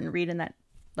important read and that,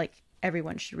 like,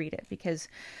 everyone should read it because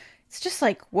it's just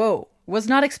like, whoa, was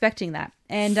not expecting that.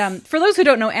 And for those who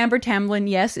don't know, Amber Tamblyn,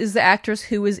 yes, is the actress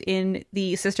who was in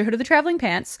the Sisterhood of the Traveling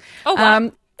Pants. Oh,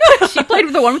 wow. She played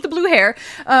with the one with the blue hair,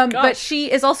 but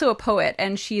she is also a poet,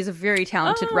 and she is a very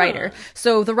talented writer.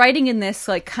 So the writing in this,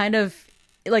 like, kind of,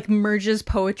 like, merges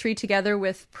poetry together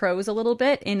with prose a little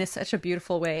bit in such a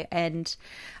beautiful way, and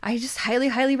I just highly,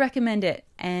 highly recommend it.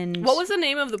 And what was the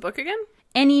name of the book again?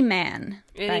 Any Man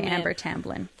by Amber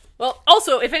Tamblyn. Well,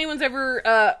 also, if anyone's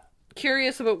ever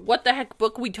curious about what the heck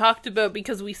book we talked about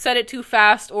because we said it too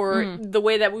fast or the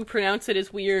way that we pronounce it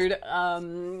is weird,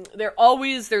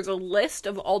 there's a list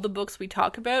of all the books we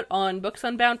talk about on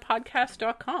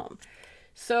booksunboundpodcast.com.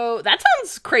 So that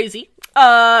sounds crazy.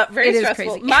 Very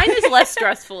stressful. Crazy. Mine is less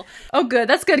stressful. Oh, good.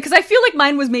 That's good. Because I feel like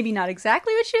mine was maybe not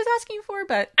exactly what she was asking for,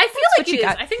 but I feel like it is.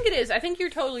 I think it is. I think you're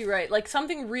totally right. Like,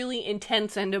 something really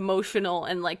intense and emotional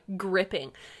and, like,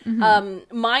 gripping.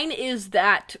 Mine is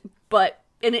that, but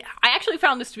I actually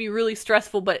found this to be really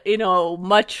stressful, but in a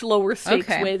much lower stakes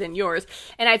way than yours.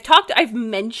 And I've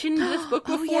mentioned this book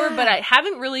before, but I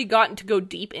haven't really gotten to go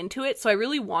deep into it, so I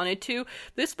really wanted to.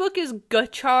 This book is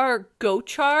Gochar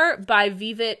by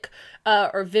Vivek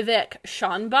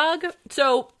Shanbhag.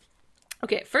 So,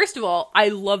 okay, first of all, I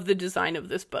love the design of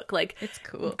this book. Like, it's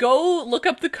cool. Go look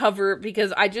up the cover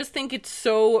because I just think it's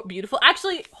so beautiful.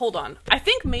 Actually, hold on. I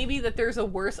think maybe that there's a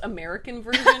worse American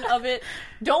version of it.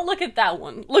 Don't look at that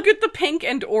one. Look at the pink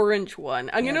and orange one.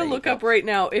 I'm going to look up right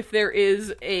now if there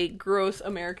is a gross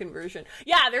American version.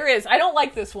 Yeah, there is. I don't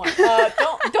like this one.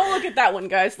 Don't look at that one,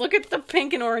 guys. Look at the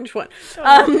pink and orange one.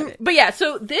 But yeah,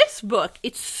 so this book,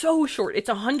 it's so short. It's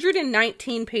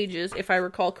 119 pages, if I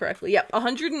recall correctly. Yep,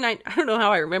 109. I don't know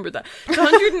how I remember that. It's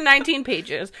 119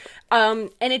 pages.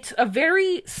 And it's a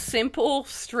very simple,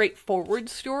 straightforward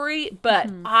story,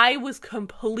 but I was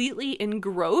completely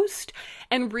engrossed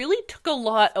and really took a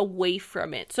lot away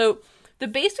from it. So the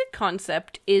basic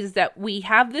concept is that we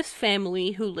have this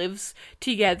family who lives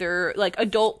together, like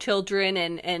adult children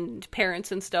and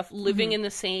parents and stuff living in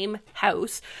the same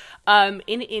house in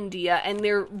India, and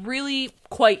they're really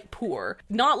quite poor.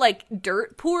 Not like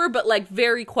dirt poor, but like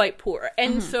very quite poor.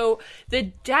 And so the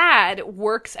dad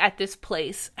works at this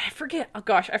place. I forget,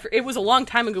 it was a long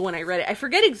time ago when I read it. I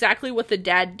forget exactly what the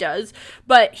dad does,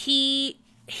 but he's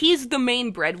the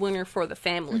main breadwinner for the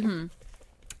family.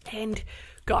 And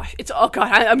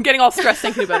I'm getting all stressed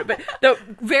thinking about it. But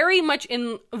very much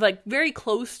in, like, very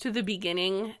close to the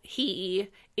beginning, he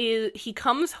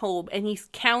comes home and he's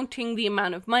counting the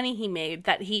amount of money he made.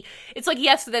 It's like he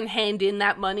has to then hand in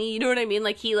that money. You know what I mean?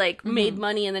 Like, he made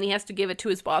money and then he has to give it to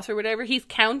his boss or whatever. He's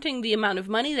counting the amount of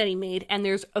money that he made, and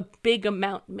there's a big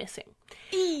amount missing.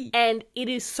 And it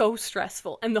is so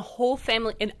stressful. And the whole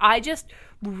family, and I just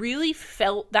really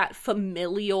felt that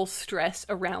familial stress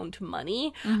around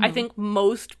money. I think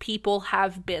most people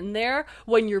have been there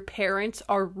when your parents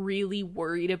are really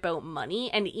worried about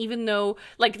money. And even though,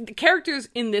 like, the characters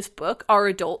in this book are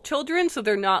adult children, so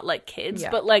they're not like kids,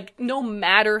 but like, no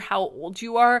matter how old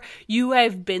you are, you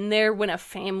have been there when a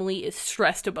family is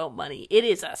stressed about money. It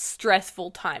is a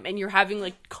stressful time, and you're having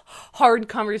like hard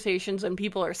conversations and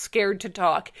people are scared to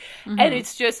talk. And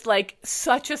it's just like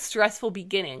such a stressful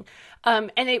beginning.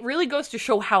 And it really goes to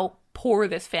show how poor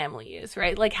this family is,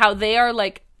 right? Like how they are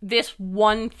like, this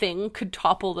one thing could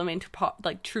topple them into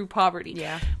like true poverty.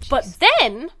 Yeah. But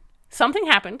then something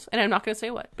happens, and I'm not going to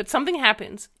say what, but something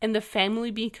happens and the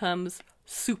family becomes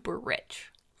super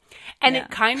rich. And it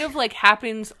kind of like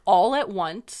happens all at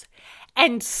once.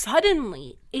 And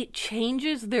suddenly it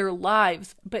changes their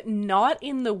lives, but not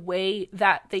in the way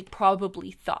that they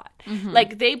probably thought.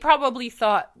 Like, they probably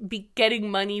thought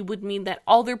getting money would mean that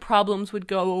all their problems would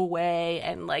go away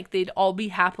and like they'd all be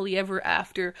happily ever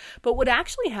after. But what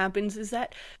actually happens is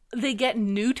that they get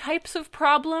new types of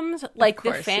problems. Like,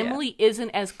 the family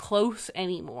isn't as close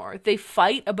anymore. They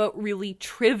fight about really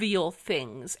trivial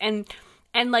things.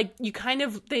 And like, you kind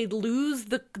of, they lose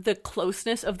the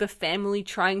closeness of the family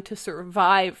trying to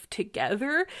survive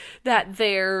together that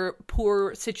their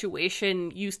poor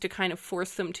situation used to kind of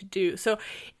force them to do. So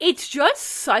it's just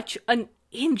such an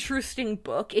interesting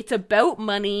book. It's about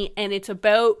money and it's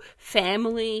about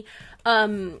family.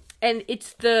 And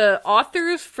it's the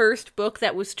author's first book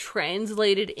that was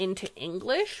translated into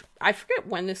English. I forget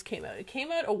when this came out. It came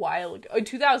out a while ago, in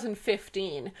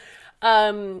 2015.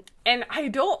 And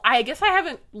I guess I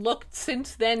haven't looked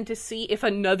since then to see if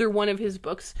another one of his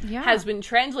books has been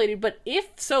translated, but if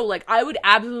so, like, I would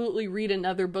absolutely read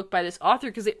another book by this author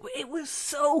because it was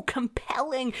so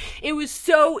compelling. It was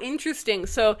so interesting.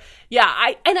 So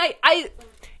yeah,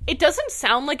 it doesn't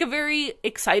sound like a very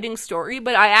exciting story,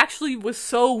 but I actually was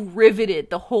so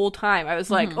riveted the whole time. I was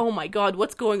like, oh my God,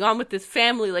 what's going on with this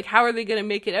family? Like, how are they going to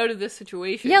make it out of this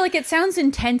situation? Yeah, like, it sounds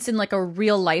intense in like a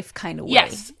real life kind of way.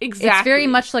 Yes, exactly. It's very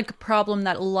much like a problem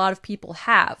that a lot of people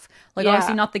have. Like,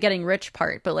 obviously not the getting rich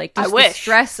part, but like just the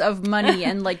stress of money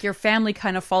and like your family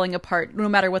kind of falling apart no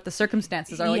matter what the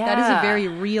circumstances are. Like, that is a very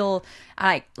real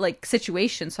like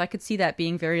situation. So I could see that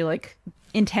being very like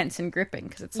intense and gripping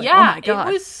because it's like, oh my God.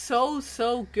 It was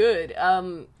so good.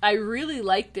 I really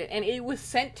liked it, and it was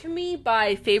sent to me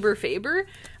by Faber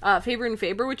and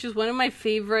Faber, which is one of my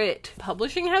favorite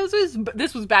publishing houses. But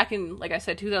this was back in, like I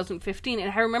said, 2015,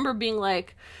 and I remember being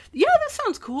like, yeah, this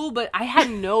sounds cool, but I had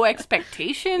no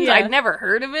expectations. I'd never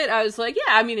heard of it. I was like,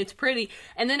 yeah, I mean, it's pretty.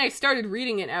 And then I started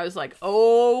reading it and I was like,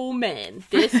 oh man,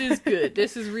 this is good.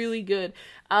 This is really good.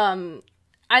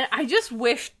 I just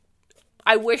wished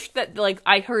that, like,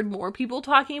 I heard more people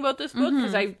talking about this book,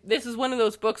 because this is one of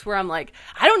those books where I'm like,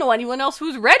 I don't know anyone else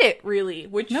who's read it, really,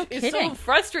 which is so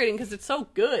frustrating because it's so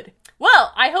good.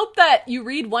 Well, I hope that you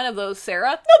read one of those,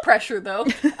 Sarah. No pressure, though.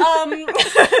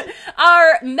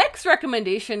 Our next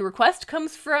recommendation request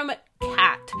comes from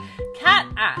Kat. Kat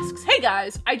asks, hey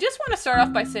guys, I just want to start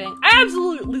off by saying I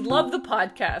absolutely love the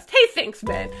podcast. Hey, thanks,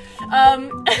 man.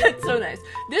 It's so nice.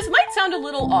 This might sound a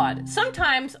little odd.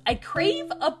 Sometimes I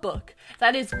crave a book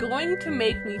that is going to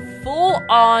make me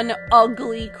full-on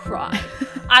ugly cry.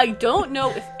 I don't know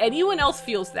if anyone else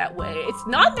feels that way. It's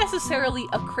not necessarily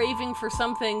a craving for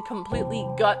something completely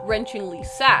gut-wrenchingly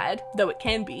sad, though it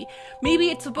can be. Maybe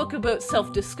it's a book about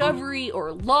self-discovery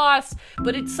or loss,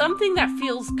 but it's something that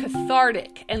feels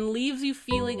cathartic and leaves you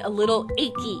feeling a little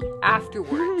achy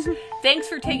afterwards. Thanks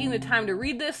for taking the time to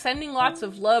read this. Sending lots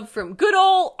of love from good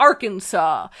old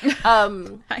Arkansas.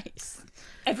 Nice.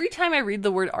 Every time I read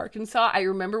the word Arkansas, I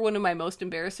remember one of my most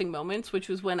embarrassing moments, which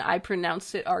was when I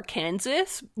pronounced it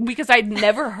Arkansas, because I'd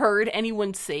never heard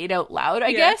anyone say it out loud,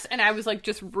 I guess, and I was like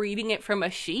just reading it from a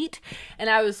sheet, and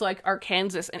I was like,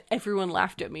 Arkansas, and everyone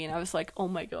laughed at me, and I was like, oh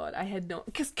my God, I had no,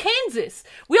 because Kansas,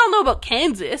 we all know about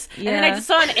Kansas, and then I just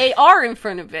saw an AR in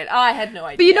front of it. Oh, I had no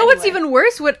idea. But you know what's even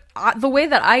worse? The way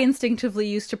that I instinctively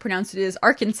used to pronounce it is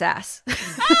Arkansas.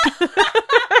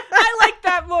 I like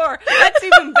that more. That's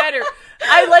even better.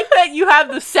 I like that you have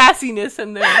the sassiness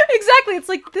in there. Exactly. It's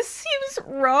like, this seems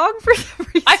wrong for some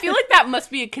reason. I feel like that must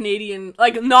be a Canadian,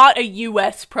 like, not a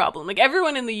U.S. problem. Like,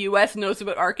 everyone in the U.S. knows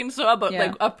about Arkansas, but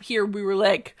like up here we were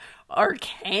like,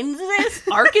 Arkansas?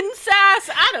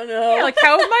 I don't know. Yeah, like,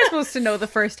 how am I supposed to know the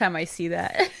first time I see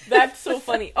that? That's so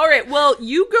funny. All right, well,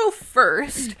 you go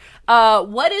first.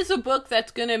 What is a book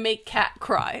that's gonna make Kat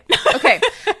cry? Okay,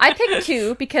 I picked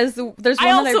two because there's one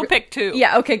I also picked two.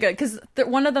 Yeah, okay, good. Because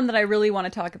one of them that I really want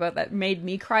to talk about that made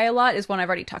me cry a lot is one I've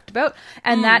already talked about,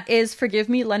 and that is "Forgive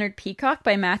Me, Leonard Peacock"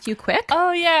 by Matthew Quick.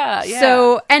 Oh yeah, yeah.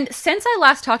 So, and since I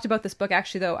last talked about this book,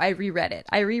 actually, though, I reread it.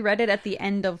 I reread it at the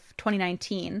end of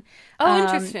 2019. Oh,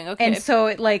 interesting. Okay, and so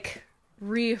it like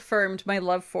reaffirmed my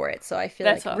love for it. So I feel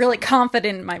That's like awesome. really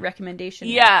confident in my recommendation.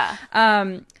 Yeah.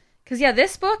 Because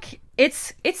this book,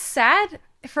 it's sad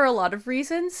for a lot of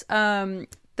reasons. The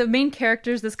main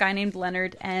character is this guy named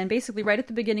Leonard, and basically right at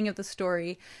the beginning of the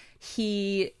story,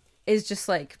 he is just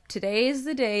like, today is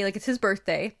the day, like it's his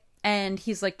birthday, and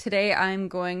he's like, today I'm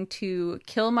going to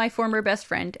kill my former best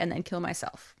friend and then kill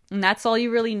myself. And that's all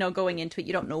you really know going into it.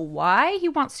 You don't know why he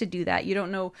wants to do that. You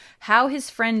don't know how his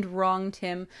friend wronged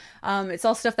him. It's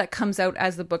all stuff that comes out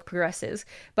as the book progresses.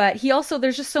 But he also,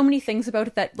 there's just so many things about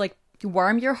it that like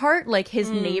warm your heart. Like his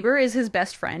neighbor is his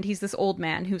best friend. He's this old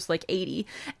man who's like 80,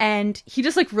 and he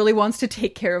just like really wants to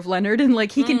take care of Leonard, and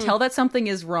like he can tell that something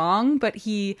is wrong, but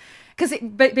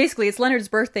but basically it's Leonard's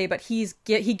birthday, but he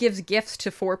gives gifts to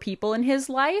 4 people in his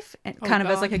life, and kind of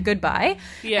as like a goodbye.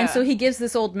 Yeah. And so he gives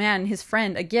this old man, his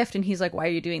friend, a gift, and he's like, "Why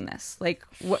are you doing this? Like,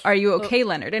 are you okay,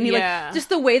 Leonard?" And he like, just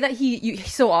the way that he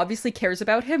so obviously cares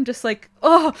about him, just like,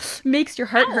 makes your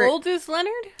heart hurt. How old is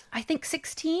Leonard? I think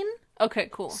 16. Okay,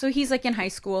 cool. So he's like in high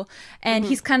school, and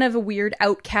he's kind of a weird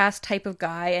outcast type of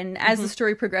guy. And as the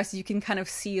story progresses, you can kind of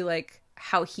see like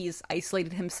how he's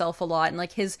isolated himself a lot, and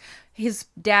like his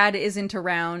dad isn't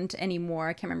around anymore.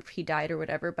 I can't remember if he died or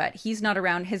whatever, but he's not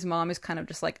around. His mom is kind of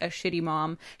just like a shitty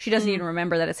mom. She doesn't even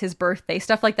remember that it's his birthday,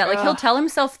 stuff like that. Like he'll tell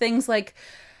himself things like,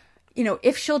 you know,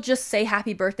 if she'll just say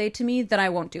happy birthday to me, then I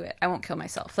won't do it. I won't kill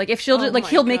myself. Like if she'll just, like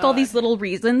he'll make all these little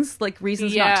reasons not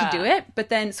to do it, but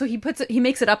then so he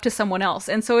makes it up to someone else.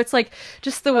 And so it's like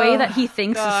just the way that he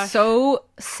thinks is so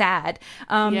sad.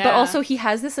 But also he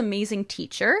has this amazing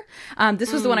teacher.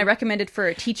 This was the one I recommended for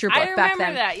a teacher book back then. I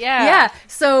remember that. Yeah. Yeah.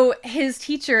 So his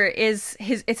teacher it's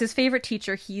his favorite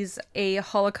teacher. He's a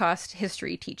Holocaust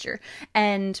history teacher.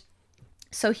 And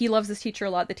so he loves this teacher a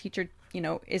lot. The teacher, you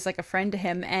know, is like a friend to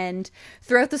him. And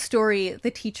throughout the story, the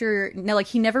teacher, like,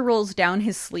 he never rolls down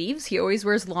his sleeves. He always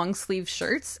wears long sleeve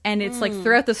shirts. And it's like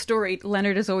throughout the story,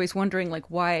 Leonard is always wondering, like,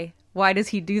 why does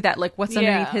he do that? Like, what's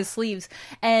underneath his sleeves?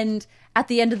 And at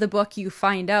the end of the book, you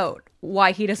find out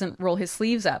why he doesn't roll his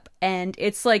sleeves up. And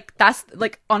it's like, that's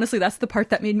like, honestly, that's the part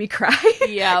that made me cry.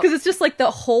 Yeah. Because it's just like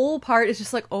the whole part is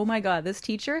just like, oh my God, this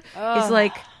teacher is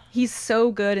like, he's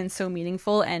so good and so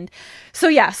meaningful. And so,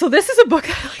 so this is a book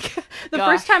like the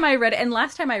first time I read it, and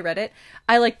last time I read it,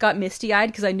 I like got misty eyed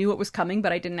because I knew it was coming,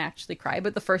 but I didn't actually cry.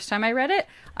 But the first time I read it,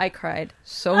 I cried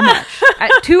so much at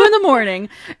 2 a.m.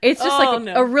 It's just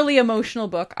a really emotional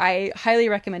book. I highly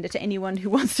recommend it to anyone who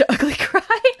wants to ugly cry.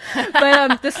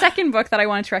 But the second book that I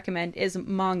wanted to recommend is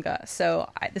manga. So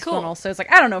this one also is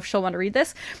like, I don't know if she'll want to read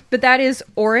this, but that is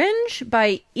Orange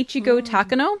by Ichigo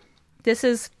Takano. This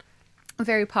is a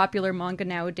very popular manga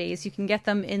nowadays. You can get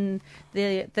them in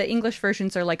the English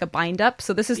versions are like a bind up.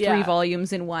 So this is 3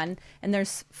 volumes in one, and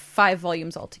there's 5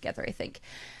 volumes altogether, I think.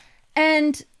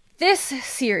 And this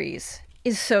series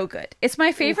is so good. It's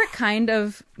my favorite kind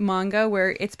of manga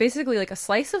where it's basically like a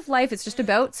slice of life. It's just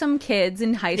about some kids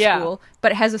in high school,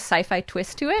 but it has a sci-fi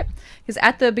twist to it. Because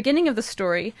at the beginning of the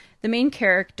story, the main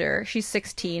character, she's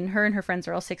 16, her and her friends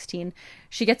are all 16,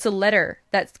 she gets a letter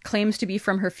that claims to be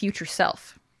from her future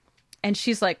self. And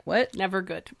she's like, what? Never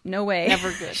good. No way.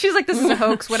 Never good. She's like, this is a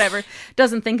hoax, whatever.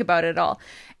 Doesn't think about it at all.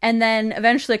 And then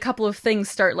eventually a couple of things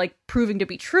start like proving to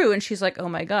be true. And she's like, oh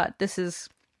my God, this is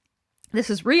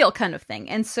real kind of thing.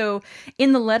 And so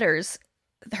in the letters,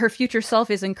 her future self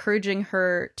is encouraging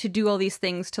her to do all these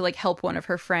things to like help one of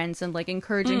her friends, and like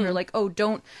encouraging her like, oh,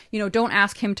 don't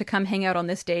ask him to come hang out on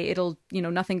this day. It'll,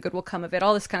 nothing good will come of it,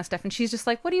 all this kind of stuff. And she's just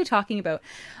like, what are you talking about?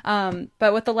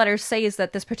 But what the letters say is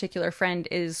that this particular friend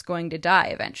is going to die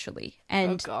eventually.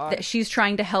 And that she's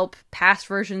trying to help past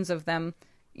versions of them,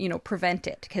 prevent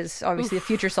it. Because obviously the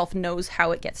future self knows how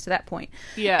it gets to that point.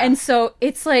 Yeah. And so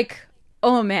it's like,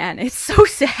 oh man, it's so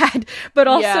sad, but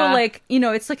also like,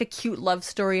 it's like a cute love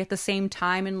story at the same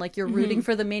time, and like you're rooting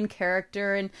for the main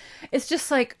character, and it's just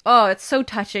like, oh, it's so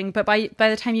touching. But by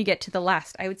the time you get to the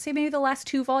last, I would say maybe the last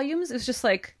 2 volumes, it's just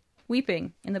like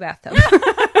weeping in the bathtub.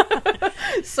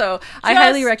 So I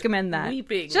highly recommend that.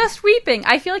 Just weeping.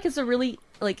 I feel like it's a really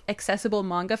like accessible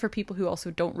manga for people who also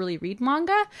don't really read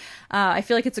manga. I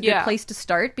feel like it's a good place to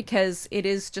start, because it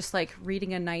is just like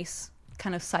reading a nice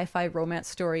kind of sci-fi romance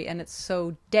story, and it's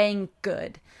so dang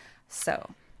good. So,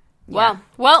 yeah.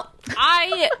 Well,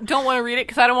 I don't want to read it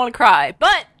because I don't want to cry,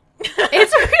 but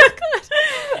it's really good.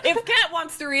 If Kat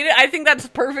wants to read it, I think that's a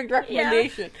perfect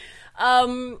recommendation.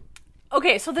 Yeah.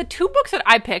 Okay, so the 2 books that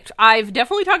I picked, I've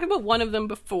definitely talked about one of them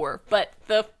before, but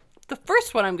the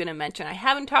first one I'm going to mention I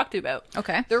haven't talked about.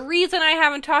 Okay. The reason I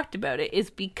haven't talked about it is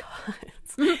because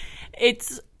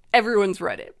everyone's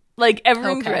read it. Like,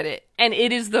 everyone's read it, and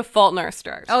it is The Fault in Our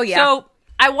Stars. Oh, yeah. So,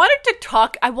 I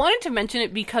wanted to mention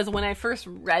it because when I first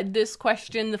read this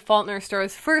question, The Fault in Our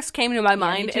Stars first came to my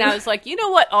mind, and I was like, you know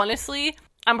what, honestly,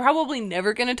 I'm probably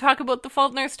never going to talk about The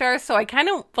Fault in Our Stars, so I kind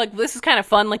of, like, this is kind of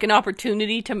fun, like, an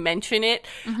opportunity to mention it.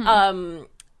 Mm-hmm.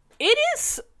 It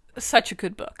is such a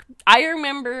good book. I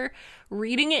remember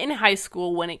reading it in high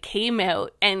school when it came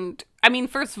out, and I mean,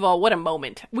 first of all, what a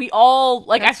moment. We all,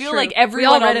 like, I feel like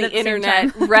everyone on the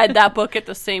internet read that book at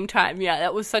the same time. Yeah,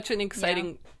 that was such an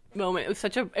exciting moment.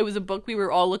 It was a book we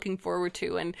were all looking forward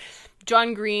to, and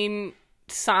John Green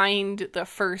signed the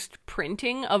first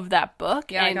printing of that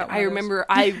book, and I remember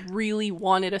I really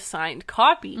wanted a signed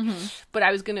copy, but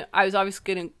I was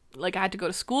obviously gonna, like, I had to go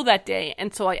to school that day,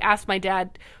 and so I asked my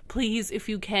dad, please, if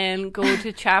you can, go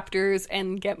to Chapters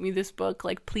and get me this book,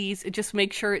 like, please, just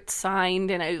make sure it's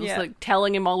signed. And I was like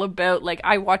telling him all about, like,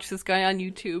 I watched this guy on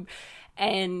YouTube.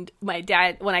 And my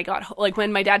dad,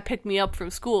 when my dad picked me up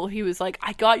from school, he was like,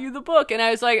 I got you the book. And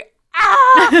I was like,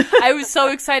 I was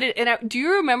so excited. And do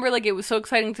you remember, like, it was so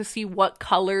exciting to see what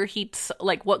color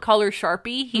what color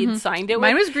Sharpie he'd signed it with?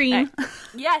 Mine was green.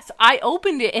 Yes, I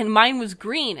opened it and mine was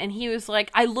green. And he was like,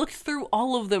 I looked through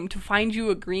all of them to find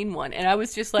you a green one. And I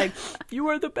was just like, you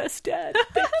are the best dad.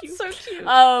 Thank you. So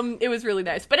cute. It was really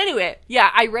nice. But anyway, yeah,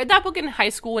 I read that book in high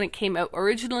school when it came out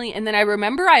originally. And then I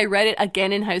remember I read it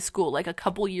again in high school, like a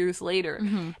couple years later.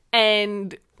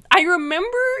 And I remember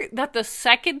that the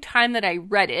second time that I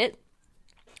read it,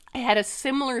 I had a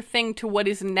similar thing to what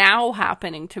is now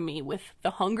happening to me with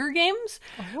The Hunger Games,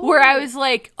 where I was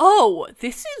like, oh,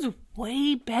 this is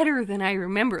way better than I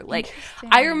remember. Like,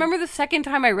 I remember the second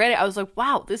time I read it, I was like,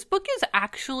 wow, this book is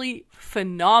actually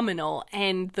phenomenal,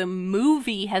 and the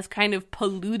movie has kind of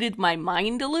polluted my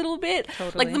mind a little bit.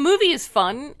 Totally. Like, the movie is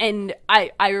fun, and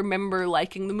I remember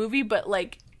liking the movie, but,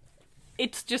 like,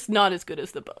 it's just not as good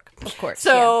as the book. Of course.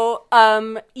 So,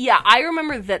 I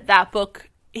remember that book,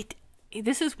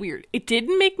 this is weird. It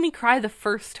didn't make me cry the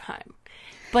first time,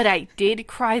 but I did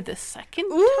cry the second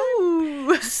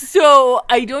time. So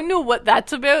I don't know what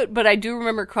that's about, but I do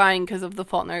remember crying because of The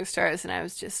Fault in Our Stars, and I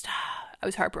was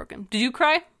heartbroken. Did you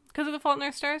cry because of The Fault in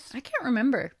Our Stars? I can't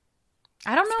remember.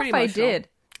 I don't know if I did.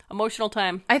 Emotional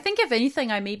time. I think, if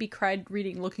anything, I maybe cried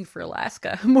reading Looking for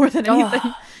Alaska more than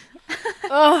anything.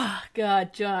 Oh,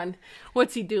 God, John.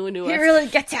 What's he doing to us? He really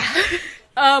gets ya.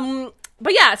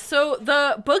 But yeah, so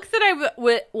the book that I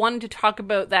wanted to talk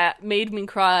about that made me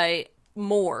cry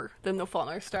more than The Fault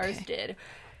in Our Stars did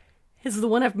is the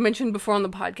one I've mentioned before on the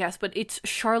podcast, but it's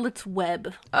Charlotte's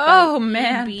Web. Oh,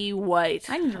 man. E.B.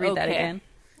 White. I need to read that again.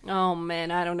 Oh,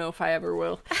 man, I don't know if I ever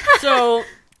will. So,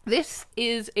 this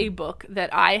is a book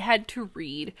that I had to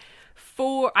read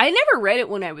I never read it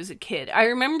when I was a kid. I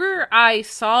remember I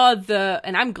saw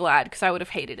and I'm glad because I would have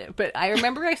hated it, but I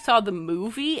remember I saw the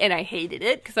movie and I hated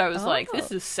it because I was like,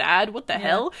 this is sad, what the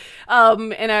hell?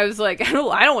 And I was like, I don't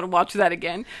want to watch that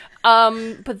again.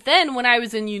 But then when I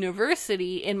was in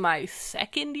university, in my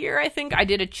second year, I think, I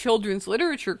did a children's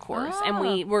literature course, and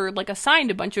we were, like,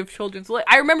 assigned a bunch of children's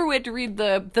I remember we had to read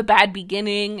the Bad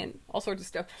Beginning and all sorts of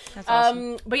stuff. That's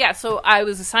awesome. But yeah, so I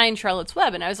was assigned Charlotte's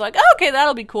Web, and I was like, oh, okay,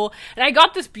 that'll be cool. And I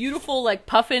got this beautiful, like,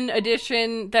 puffin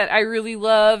edition that I really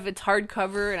love. It's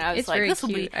hardcover, and I was like, this will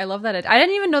be... I love that. I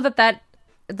didn't even know that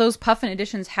those puffin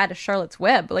editions had a Charlotte's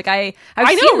Web. Like, I've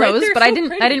seen those, right? but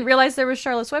so I didn't realize there was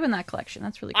Charlotte's Web in that collection.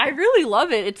 That's really cool. I really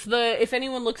love it. It's if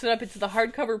anyone looks it up, it's the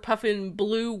hardcover puffin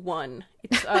blue one.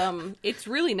 It's it's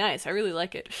really nice. I really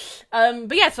like it.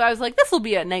 But yeah, so I was like, this will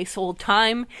be a nice old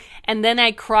time. And then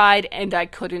I cried and I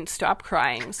couldn't stop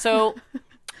crying. So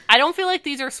I don't feel like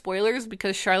these are spoilers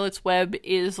because Charlotte's Web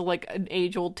is like an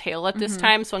age-old tale at this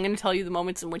time, so I'm going to tell you the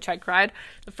moments in which I cried.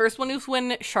 The first one is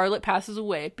when Charlotte passes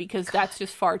away, because that's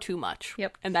just far too much.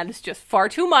 Yep. And that is just far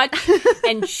too much,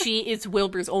 and she is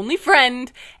Wilbur's only friend,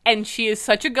 and she is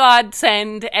such a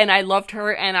godsend, and I loved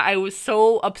her, and I was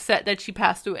so upset that she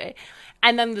passed away.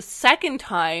 And then the second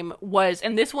time was,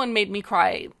 and this one made me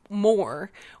cry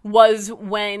more, was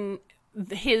when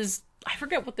I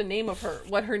forget what her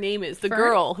name is. The Fern?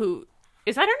 Girl who...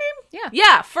 Is that her name? Yeah.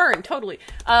 Yeah, Fern, totally.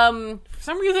 For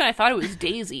some reason I thought it was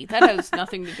Daisy. That has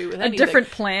nothing to do with anything. A different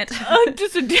plant.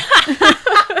 Just a...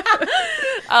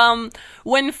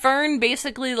 When Fern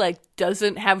basically like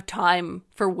doesn't have time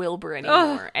for Wilbur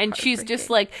anymore, and she's just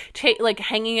like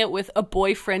hanging out with a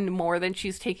boyfriend more than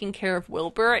she's taking care of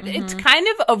Wilbur. It kind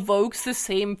of evokes the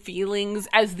same feelings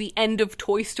as the end of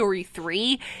Toy Story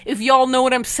 3. If y'all know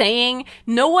what I'm saying,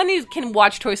 no one can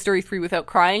watch Toy Story 3 without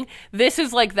crying. This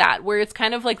is like that, where it's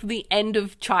kind of like the end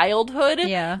of childhood.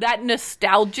 Yeah, that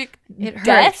nostalgic death.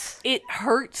 Hurts. It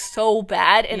hurts so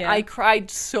bad, and I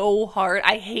cried so hard.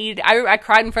 I hated it. I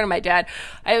cried in front of my dad.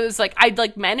 I was like, I'd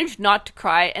like managed not to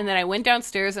cry, and then I went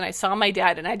downstairs and I saw my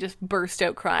dad, and I just burst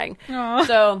out crying. Aww.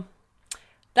 So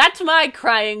that's my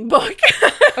crying book.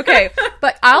 Okay,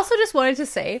 but I also just wanted to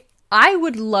say, I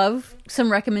would love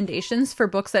some recommendations for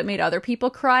books that made other people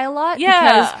cry a lot. Yeah.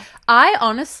 Because I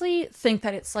honestly think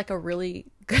that it's like a really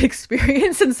good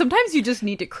experience, and sometimes you just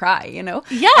need to cry, you know?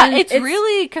 Yeah, and it's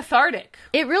really cathartic.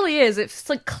 It really is. It's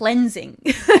like cleansing.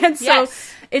 And so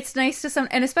it's nice to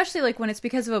and especially like when it's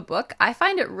because of a book. I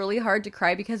find it really hard to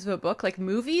cry because of a book. Like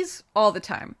movies, all the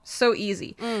time. So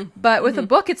easy. But with a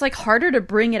book, it's like harder to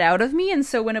bring it out of me, and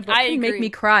so when a book can make me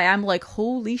cry, I'm like,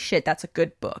 holy shit, that's a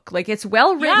good book. Like, it's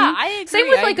well written. Yeah, I agree. Same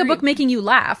with like a book making you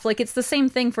laugh. Like, it's the same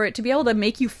thing. For it to be able to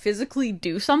make you physically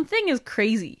do something is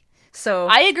crazy. So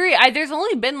I agree. There's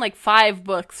only been like 5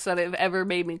 books that have ever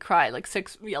made me cry, like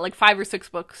 5 or 6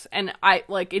 books, and I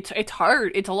like it's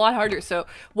hard. It's a lot harder. So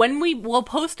when we'll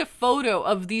post a photo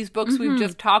of these books we've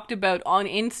just talked about on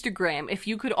Instagram, if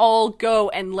you could all go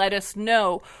and let us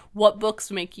know what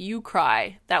books make you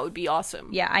cry, that would be awesome.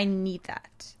 Yeah, I need that.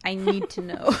 I need to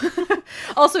know.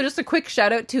 Also, just a quick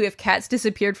shout out to If Cats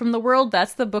Disappeared from the World.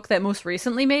 That's the book that most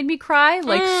recently made me cry,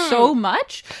 like so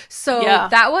much. So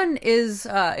that one is,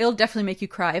 it'll definitely make you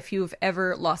cry if you've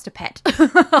ever lost a pet.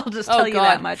 I'll just tell you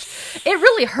that much. It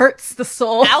really hurts the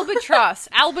soul.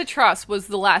 Albatross was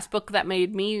the last book that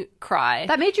made me cry.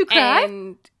 That made you cry?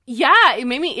 And yeah, it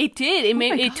made me. It did. It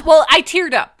made it. Well, I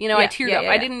teared up. You know, I teared up.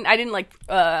 Yeah. I didn't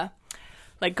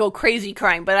like go crazy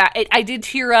crying, but I did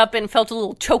tear up and felt a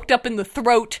little choked up in the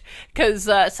throat because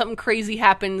something crazy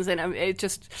happens, and it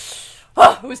just.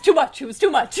 Oh, it was too much. It was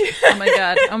too much. Oh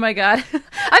my god.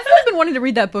 I've really been wanting to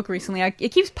read that book recently. It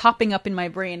keeps popping up in my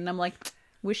brain, and I'm like,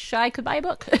 wish I could buy a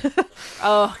book.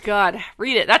 Oh god,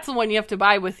 read it. That's the one you have to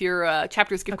buy with your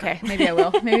Chapters gift card. Okay, maybe I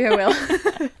will.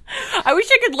 I wish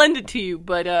I could lend it to you,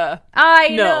 but I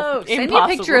know. Send me a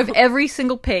picture of every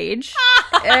single page,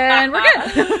 and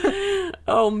we're good.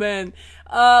 Oh man.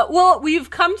 Well, we've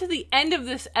come to the end of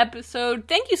this episode.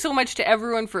 Thank you so much to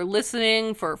everyone for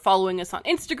listening, for following us on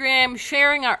Instagram,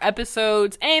 sharing our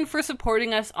episodes, and for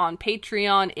supporting us on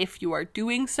Patreon if you are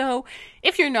doing so.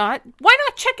 If you're not, why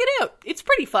not check it out? It's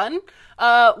pretty fun.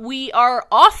 We are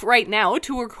off right now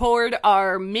to record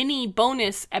our mini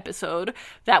bonus episode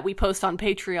that we post on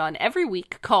Patreon every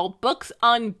week called Books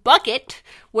on Bucket,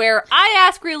 where I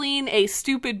ask Raylene a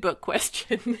stupid book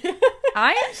question.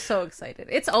 I am so excited.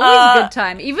 It's always a good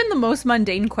time. Even the most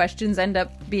mundane questions end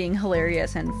up being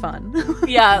hilarious and fun.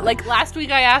 Yeah, like last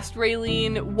week I asked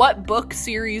Raylene, what book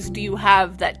series do you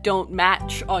have that don't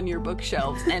match on your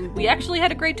bookshelves? And we actually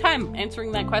had a great time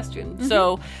answering that question. Mm-hmm.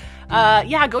 So,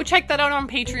 yeah, go check that out on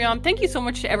Patreon. Thank you so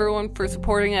much to everyone for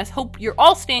supporting us. Hope you're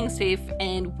all staying safe,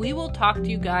 and we will talk to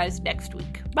you guys next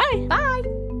week. Bye!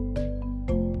 Bye!